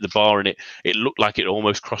Thuram hit the bar, and it looked like it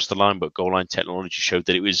almost crossed the line, but goal line technology showed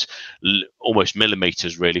that it was almost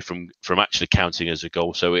millimeters, really, from actually counting as a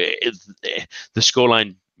goal. So the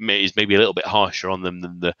scoreline is maybe a little bit harsher on them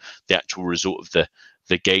than the actual result of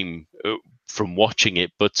the game from watching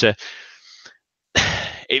it. But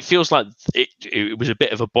it feels like it was a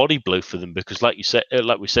bit of a body blow for them, because, like we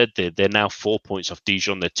said, they're now 4 points off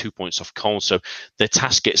Dijon, they're 2 points off Caen, so their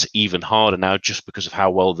task gets even harder now, just because of how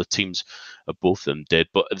well the teams above them did.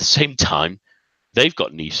 But at the same time, they've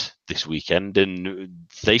got Nice this weekend, and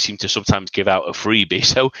they seem to sometimes give out a freebie.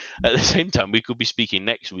 So at the same time, we could be speaking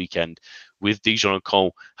next weekend with Dijon and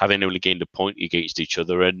Caen having only gained a point against each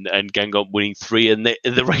other, and Guingamp winning 3, and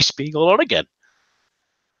the race being all on again.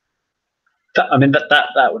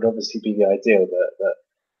 That would obviously be the ideal,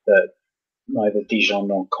 that neither Dijon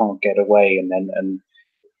nor Caen get away, and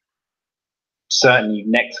certainly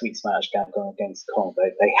next week's match, Guingamp against Caen,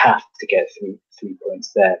 they have to get 3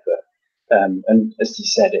 points there. But and as you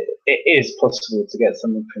said, it is possible to get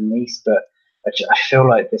something from Nice, but I feel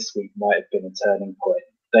like this week might have been a turning point.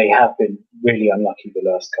 They have been really unlucky the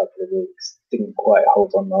last couple of weeks. Didn't quite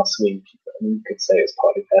hold on last week. I mean, you could say it's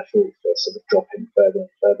partly their fault for sort of dropping further and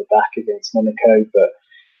further back against Monaco, but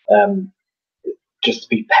just to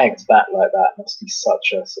be pegged back like that must be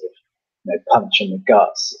such a sort of punch in the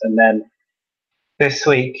guts. And then this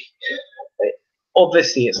week,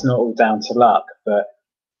 obviously it's not all down to luck, but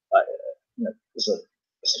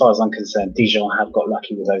as far as I'm concerned, Dijon have got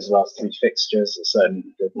lucky with those last 3 fixtures.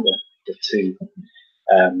 Certainly the 2.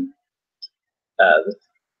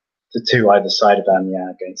 The 2 either side of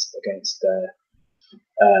Amiens against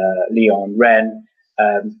Lyon and Rennes.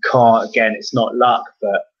 Caen, again, it's not luck,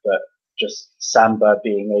 but just Samba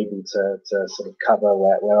being able to sort of cover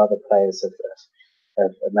where other players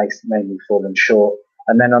have mainly fallen short.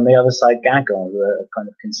 And then on the other side, Guingamp, who are kind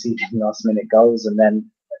of conceding last-minute goals, and then,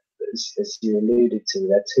 as you alluded to,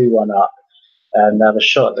 they're 2-1 up. Now the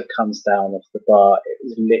shot that comes down off the bar, it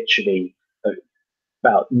was literally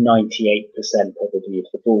about 98% probably,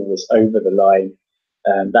 if the ball was over the line,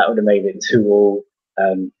 that would have made it 2-2.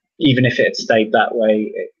 Even if it had stayed that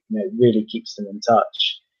way, it really keeps them in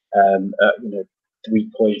touch. 3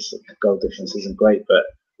 points, the goal difference isn't great, but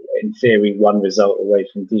in theory, 1 result away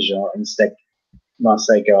from Dijon. Instead,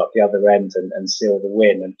 Marseille go up the other end and seal the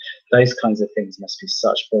win. And those kinds of things must be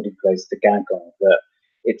such body blows to Guingamp that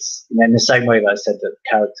it's in the same way that I said that the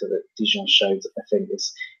character that Dijon showed, I think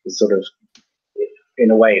is sort of in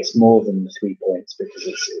a way, it's more than the 3 points because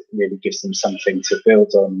it really gives them something to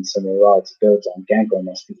build on, some morale to build on. Guingamp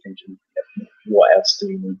must be thinking, what else do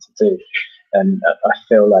we need to do? And I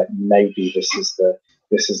feel like maybe this is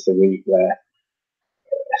the week where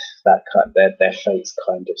their fate's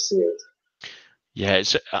kind of sealed. Yeah,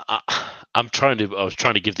 it's. I was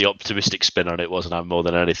trying to give the optimistic spin on it, wasn't I, more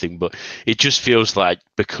than anything? But it just feels like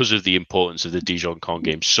because of the importance of the Dijon Caen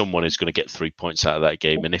game, someone is going to get 3 points out of that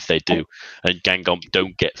game, and if they do, and Guingamp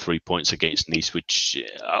don't get 3 points against Nice, which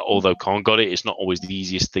although Caen got it, it's not always the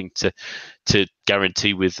easiest thing to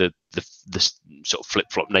guarantee with the sort of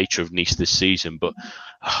flip-flop nature of Nice this season. But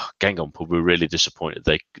Guingamp will be really disappointed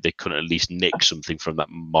they couldn't at least nick something from that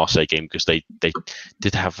Marseille game, because they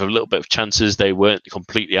did have a little bit of chances. They weren't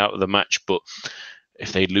completely out of the match, but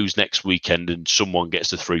if they lose next weekend and someone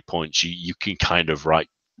gets the 3 points, you can kind of write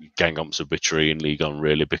Guingamp's obituary in Ligue 1,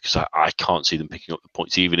 really, because I can't see them picking up the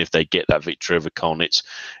points. Even if they get that victory over Caen, it's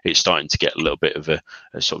starting to get a little bit of a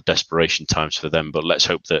sort of desperation times for them. But let's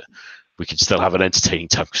hope that we can still have an entertaining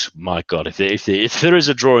time, because my God, if there is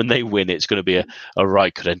a draw and they win, it's going to be a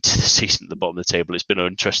right good end to the season at the bottom of the table. It's been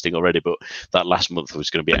interesting already, but that last month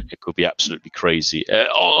was going to be, it could be absolutely crazy.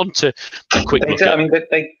 On to a quick look.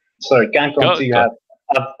 Guingamp do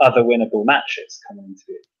have other winnable matches coming into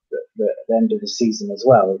the end of the season as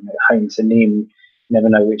well. Home to Nîmes, never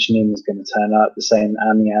know which Nîmes is going to turn up. The same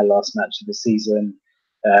Amiens last match of the season.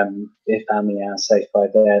 If Amiens are safe by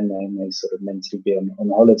then, they may sort of mentally be on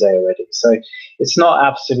holiday already. So it's not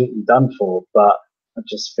absolutely done for, but I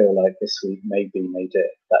just feel like this week maybe made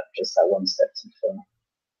it that one step too far.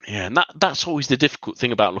 Yeah, and that's always the difficult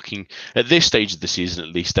thing about looking at this stage of the season,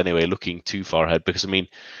 at least anyway, looking too far ahead, because I mean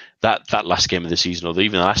that last game of the season, or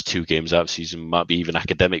even the last two games out of the season, might be even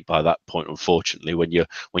academic by that point, unfortunately, when you're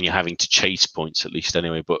having to chase points, at least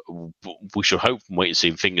anyway. But we should hope and wait and see,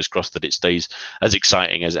 and fingers crossed that it stays as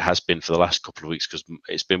exciting as it has been for the last couple of weeks, because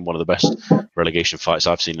it's been one of the best relegation fights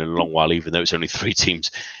I've seen in a long while, even though it's only 3 teams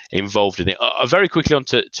involved in it. Very quickly on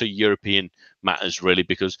to European matters, really,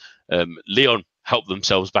 because Lyon helped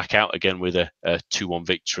themselves back out again with a 2-1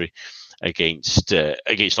 victory against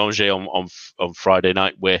Angers on Friday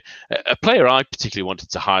night, where a player I particularly wanted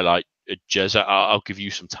to highlight, Jez. I'll give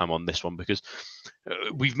you some time on this one, because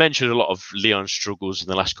we've mentioned a lot of Lyon's struggles in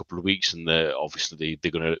the last couple of weeks, and obviously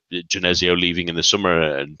they're going to Genesio leaving in the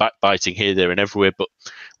summer and backbiting here, there, and everywhere. But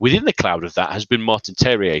within the cloud of that has been Martin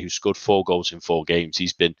Terrier, who scored 4 goals in 4 games.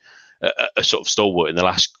 He's been a sort of stalwart in the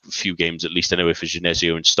last few games, at least anyway, for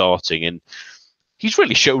Genesio and starting, and he's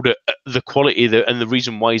really showed the quality and the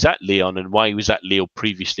reason why he's at Lyon, and why he was at Lille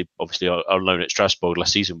previously, obviously on loan at Strasbourg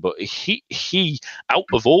last season. But he out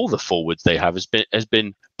of all the forwards they have has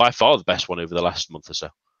been by far the best one over the last month or so.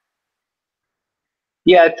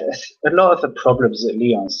 Yeah, a lot of the problems at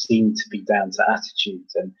Lyon seem to be down to attitude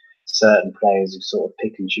and certain players who sort of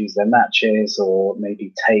pick and choose their matches, or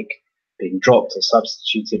maybe take being dropped or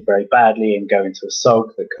substituted very badly and go into a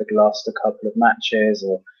sulk that could last a couple of matches,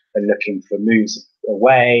 or are looking for moves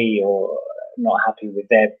away, or not happy with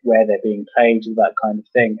where they're being played, all that kind of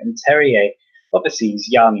thing. And Terrier, obviously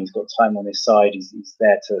he's young, he's got time on his side, he's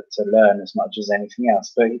there to learn as much as anything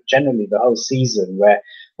else. But generally the whole season, where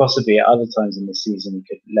possibly at other times in the season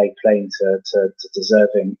he could lay claim to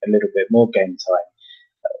deserving a little bit more game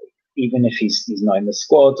time, even if he's not in the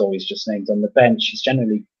squad or he's just named on the bench, he's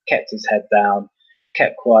generally kept his head down,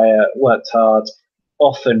 kept quiet, worked hard,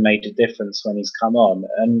 often made a difference when he's come on.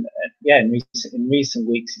 And in recent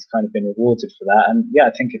weeks he's kind of been rewarded for that. And I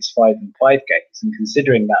think it's 5 in 5 games, and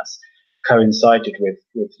considering that's coincided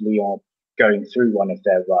with Lyon going through one of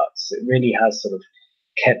their ruts, it really has sort of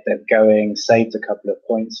kept them going, saved a couple of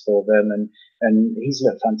points for them, and he's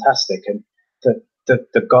looked fantastic. And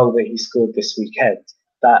the goal that he scored this weekend,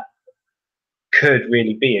 that could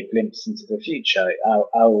really be a glimpse into the future.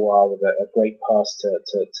 Aouar with a great pass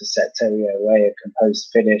to set Terrier away, a composed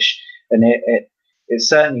finish, and it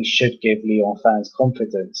certainly should give Lyon fans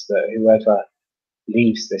confidence that whoever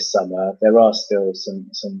leaves this summer, there are still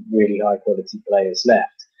some really high quality players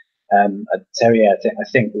left. Terrier, I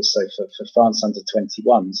think also for France under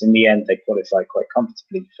 21s, in the end they qualified quite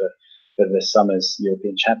comfortably for the summer's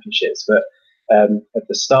European Championships. But at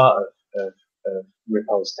the start of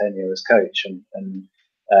Ripoll's tenure as coach and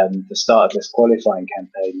the start of this qualifying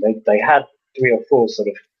campaign, they had 3 or 4 sort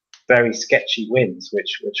of very sketchy wins,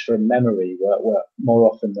 which from memory were more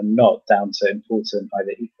often than not down to important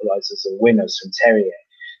either equalisers or winners from Terrier.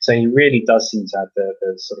 So he really does seem to have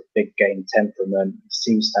the sort of big game temperament. He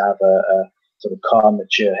seems to have a sort of calm,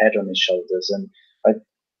 mature head on his shoulders. And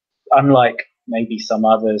unlike maybe some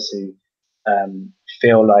others who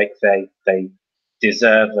feel like they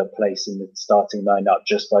deserve a place in the starting lineup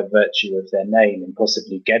just by virtue of their name and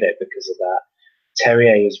possibly get it because of that.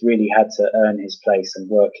 Terrier has really had to earn his place and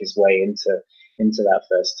work his way into that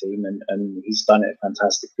first team, and he's done it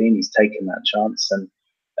fantastically, and he's taken that chance.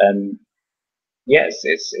 And yes,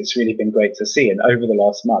 it's really been great to see. And over the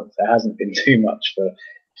last month, there hasn't been too much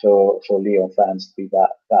for Lyon fans to be that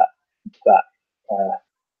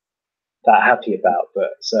happy about,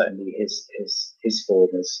 but certainly his form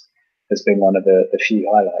has been one of the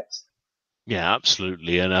few highlights. Yeah,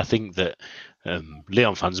 absolutely. And I think that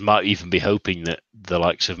Lyon fans might even be hoping that the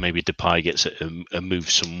likes of maybe Depay gets a move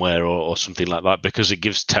somewhere or something like that, because it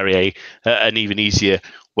gives Terrier an even easier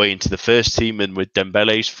way into the first team, and with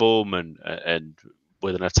Dembele's form and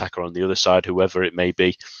with an attacker on the other side, whoever it may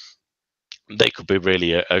be, they could be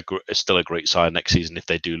really still a great side next season. If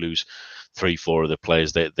they do lose 3-4 of the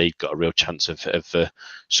players, they've got a real chance of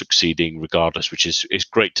succeeding regardless, which is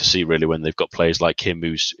great to see, really, when they've got players like him,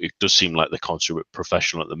 it does seem like the consummate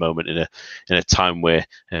professional at the moment in a time where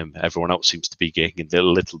everyone else seems to be getting a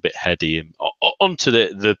little bit heady, and onto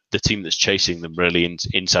the team that's chasing them, really,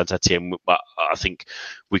 in Saint-Etienne. I think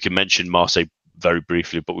we can mention Marseille very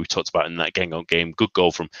briefly, but we talked about in that game. Good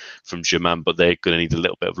goal from Germain, but they're going to need a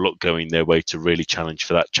little bit of luck going their way to really challenge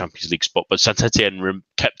for that Champions League spot. But Saint-Etienne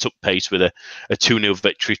kept up pace with a 2-0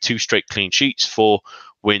 victory, 2 straight clean sheets, 4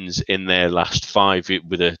 wins in their last 5,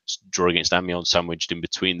 with a draw against Amiens sandwiched in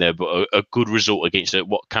between there, but a good result against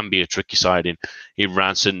what can be a tricky side in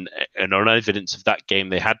Reims. And on evidence of that game,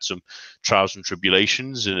 they had some trials and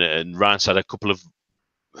tribulations, and Reims had a couple of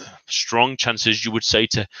strong chances, you would say,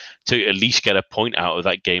 to at least get a point out of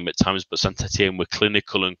that game at times, but Saint-Etienne were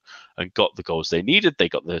clinical and got the goals they needed. They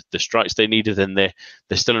got the strikes they needed, and they're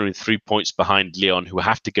still only 3 points behind Lyon, who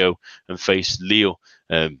have to go and face Lille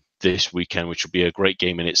this weekend, which will be a great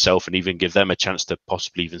game in itself, and even give them a chance to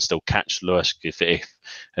possibly even still catch LOSC if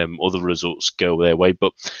other results go their way.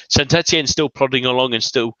 But Saint-Etienne still plodding along and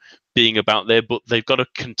still being about there, but they've got to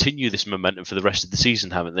continue this momentum for the rest of the season,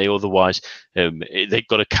 haven't they? Otherwise, they've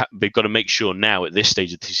got to make sure now at this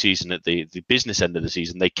stage of the season, at the business end of the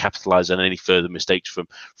season, they capitalise on any further mistakes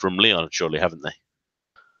from Lyon, surely, haven't they?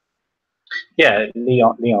 Yeah,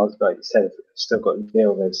 Lyon, like you said, still got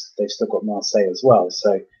Lille. They've still got Marseille as well.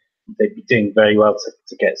 So they'd be doing very well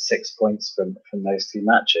to get 6 points from those 2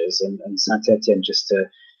 matches, and Saint-Etienne just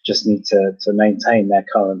need to maintain their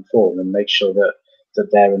current form and make sure that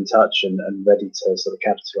they're in touch and ready to sort of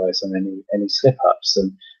capitalise on any slip ups.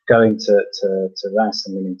 And going to Reims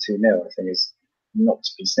and winning 2-0, I think, is not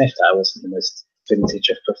to be sniffed at. It wasn't the most vintage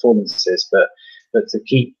of performances, but to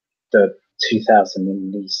keep the 2000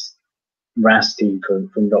 in these Reims team from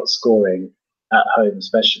not scoring at home,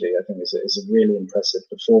 especially, I think is a really impressive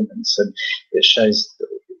performance, and it shows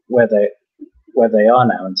where they are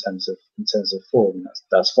now in terms of form.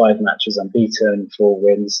 That's 5 matches unbeaten, 4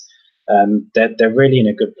 wins. They're really in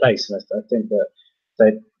a good place, and I think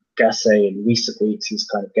that Gasset in recent weeks, he's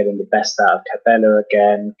kind of getting the best out of Cabella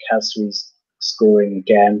again. Kasri's scoring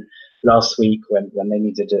again. Last week, when they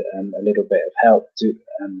needed a little bit of help,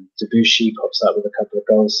 Debuchy pops up with a couple of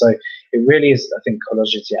goals. So it really is. I think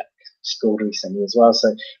Kolozhityak scored recently as well.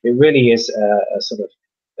 So it really is a sort of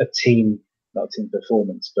a team, not a team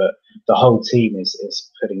performance, but the whole team is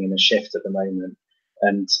putting in a shift at the moment,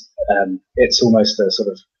 and it's almost a sort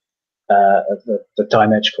of the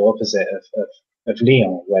diametrical opposite of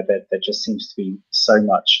Lyon, where there just seems to be so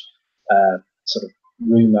much sort of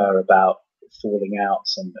rumour about falling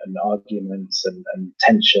outs and arguments and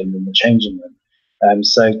tension in the changing room.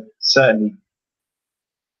 So certainly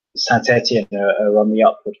Saint-Etienne are on the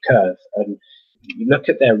upward curve, and you look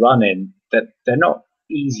at their run-in, that they're not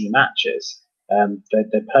easy matches.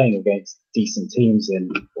 They're playing against decent teams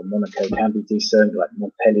Monaco can be decent, like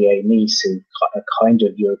Montpellier, Nice, who are kind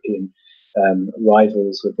of European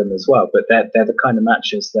rivals with them as well. But they're the kind of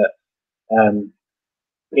matches that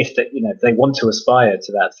if they want to aspire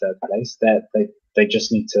to that third place, they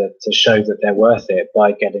just need to show that they're worth it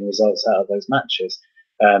by getting results out of those matches.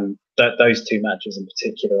 Those 2 matches in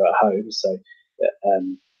particular at home. So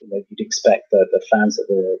you'd expect the fans of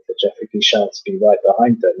the Geoffrey Guichard to be right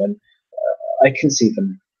behind them, and I can see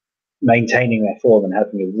them maintaining their form and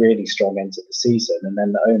having a really strong end to the season. And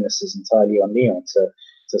then the onus is entirely on Lyon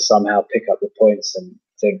to somehow pick up the points, and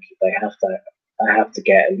think they have to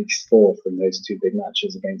get at least 4 from those 2 big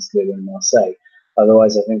matches against Lille and Marseille.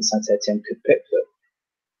 Otherwise, I think Saint-Etienne could pick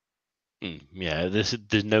them. Yeah,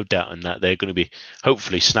 there's no doubt in that. They're going to be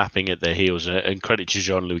hopefully snapping at their heels, and credit to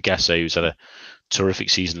Jean-Louis Gasset, who's had a terrific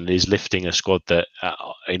season and is lifting a squad that,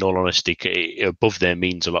 in all honesty, above their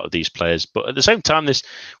means, a lot of these players. But at the same time, this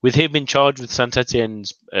with him in charge with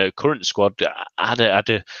Saint-Etienne's current squad, had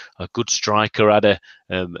a good striker, had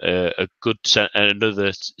a good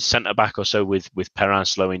another centre back or so with Perrin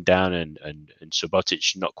slowing down and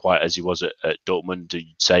Subotic not quite as he was at Dortmund,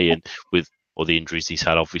 you'd say, and with all the injuries he's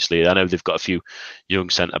had, obviously. I know they've got a few young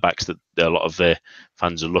centre-backs that a lot of their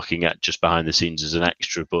fans are looking at just behind the scenes as an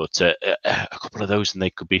extra, but a couple of those and they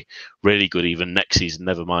could be really good even next season,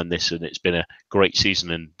 never mind this. And it's been a great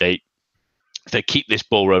season, and if they keep this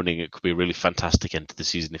ball rolling, it could be a really fantastic end to the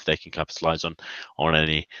season if they can capitalise on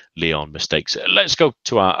any Lyon mistakes. Let's go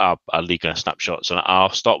to our Liga snapshots, and I'll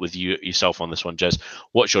start with yourself on this one, Jez.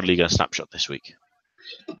 What's your Liga snapshot this week?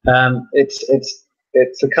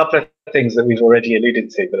 It's a couple of things that we've already alluded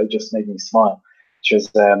to, but it just made me smile, which was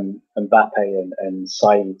Mbappe and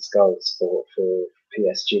Saïd's goals for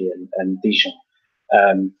PSG and Dijon.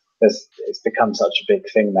 It's become such a big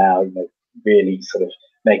thing now, really sort of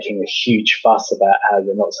making a huge fuss about how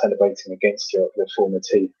you're not celebrating against your former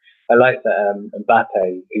team. I like that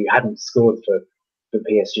Mbappe, who hadn't scored for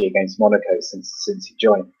PSG against Monaco since he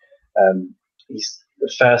joined,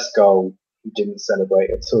 the first goal he didn't celebrate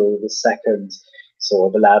at all. The second sort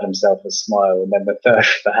of allowed himself a smile, and then the third,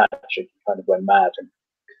 the hat-trick, he kind of went mad and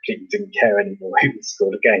completely didn't care anymore who he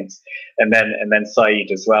scored against. And then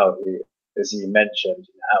Saïd as well, who, as you mentioned,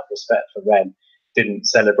 out of respect for Rennes, didn't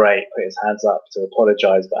celebrate, put his hands up to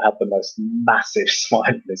apologise, but had the most massive smile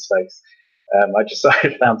on his face.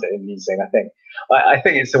 I found it amusing. I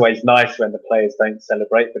think it's always nice when the players don't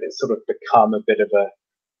celebrate, but it's sort of become a bit of a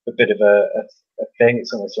thing.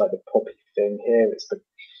 It's almost like the poppy thing here.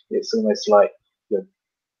 It's almost like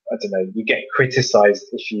you get criticised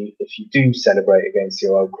if you do celebrate against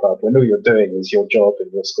your old club when all you're doing is your job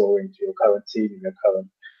and you're scoring for your current team and your current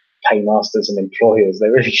paymasters and employers.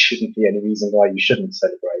 There really shouldn't be any reason why you shouldn't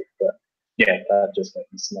celebrate. But yeah, that just made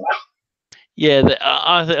me smile. Yeah,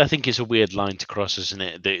 I think it's a weird line to cross, isn't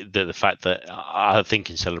it? The fact that I think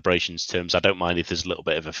in celebrations terms, I don't mind if there's a little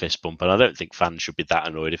bit of a fist bump, and I don't think fans should be that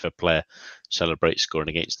annoyed if a player celebrates scoring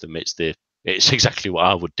against them. It's exactly what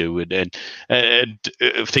I would do. And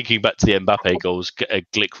thinking back to the Mbappe goals,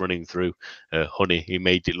 Glick running through Honey, he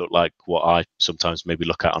made it look like what I sometimes maybe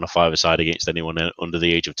look at on a five-a-side against anyone under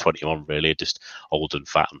the age of 21, really, just old and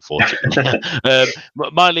fat, unfortunately.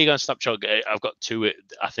 My league on snapshot, I've got two.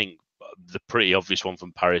 I think the pretty obvious one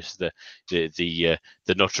from Paris, the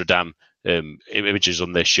Notre Dame images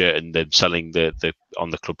on their shirt, and then selling the on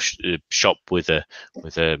the club shop with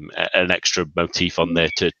an extra motif on there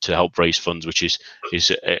to help raise funds, which is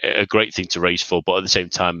a great thing to raise for. But at the same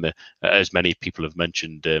time, as many people have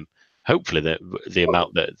mentioned, hopefully the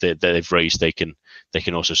amount that they've raised, they can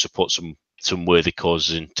also support some worthy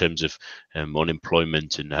causes in terms of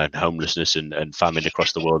unemployment and homelessness and famine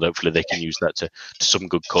across the world. Hopefully they can use that to some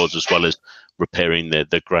good cause, as well as repairing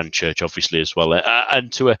the Grand Church, obviously, as well,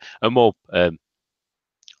 and to a more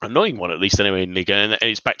annoying one, at least anyway, in Liga. And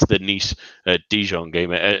it's back to the Nice Dijon game,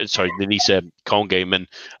 the Nice Caen game, and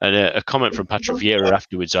a comment from Patrick Vieira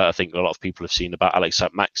afterwards. I think a lot of people have seen about Alex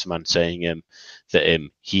Saint-Maximin saying that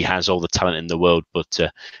he has all the talent in the world, but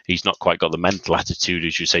he's not quite got the mental attitude,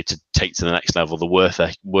 as you say, to take to the next level, the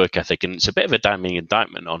work ethic. And it's a bit of a damning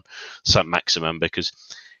indictment on Saint-Maximin, because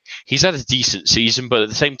he's had a decent season, but at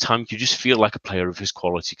the same time, you just feel like a player of his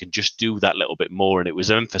quality can just do that little bit more. And it was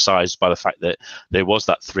emphasised by the fact that there was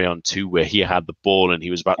that 3-on-2 where he had the ball and he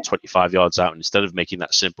was about 25 yards out. And instead of making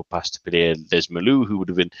that simple pass to Pierre Desmalou, who would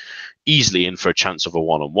have been easily in for a chance of a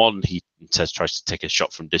one-on-one, he instead tries to take a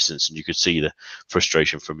shot from distance. And you could see the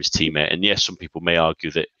frustration from his teammate. And yes, some people may argue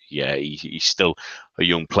that, yeah, he's still a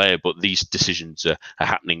young player, but these decisions are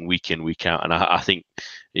happening week in, week out. And I think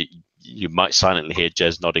you might silently hear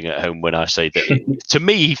Jez nodding at home when I say that to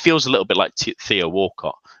me, he feels a little bit like Theo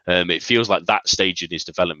Walcott. It feels like that stage in his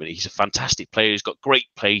development. He's a fantastic player. He's got great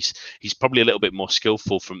pace. He's probably a little bit more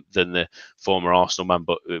skillful than the former Arsenal man,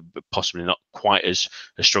 but possibly not quite as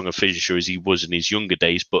strong a finisher as he was in his younger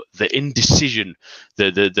days. But the indecision,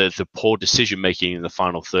 the poor decision making in the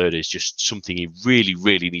final third is just something he really,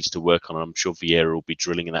 really needs to work on. And I'm sure Vieira will be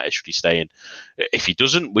drilling in that should he stay in. If he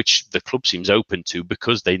doesn't, which the club seems open to,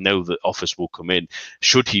 because they know that offers will come in,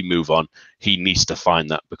 should he move on, he needs to find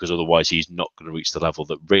that, because otherwise he's not going to reach the level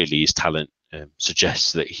that really his talent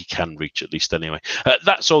suggests that he can reach, at least anyway.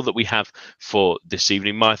 That's all that we have for this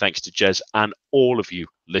evening. My thanks to Jez and all of you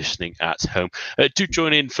listening at home. Do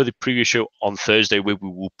join in for the preview show on Thursday, where we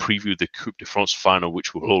will preview the Coupe de France final,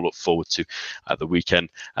 which we'll all look forward to at the weekend.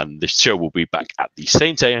 And this show will be back at the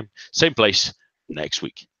same time, same place next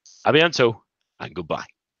week. A bientôt and goodbye.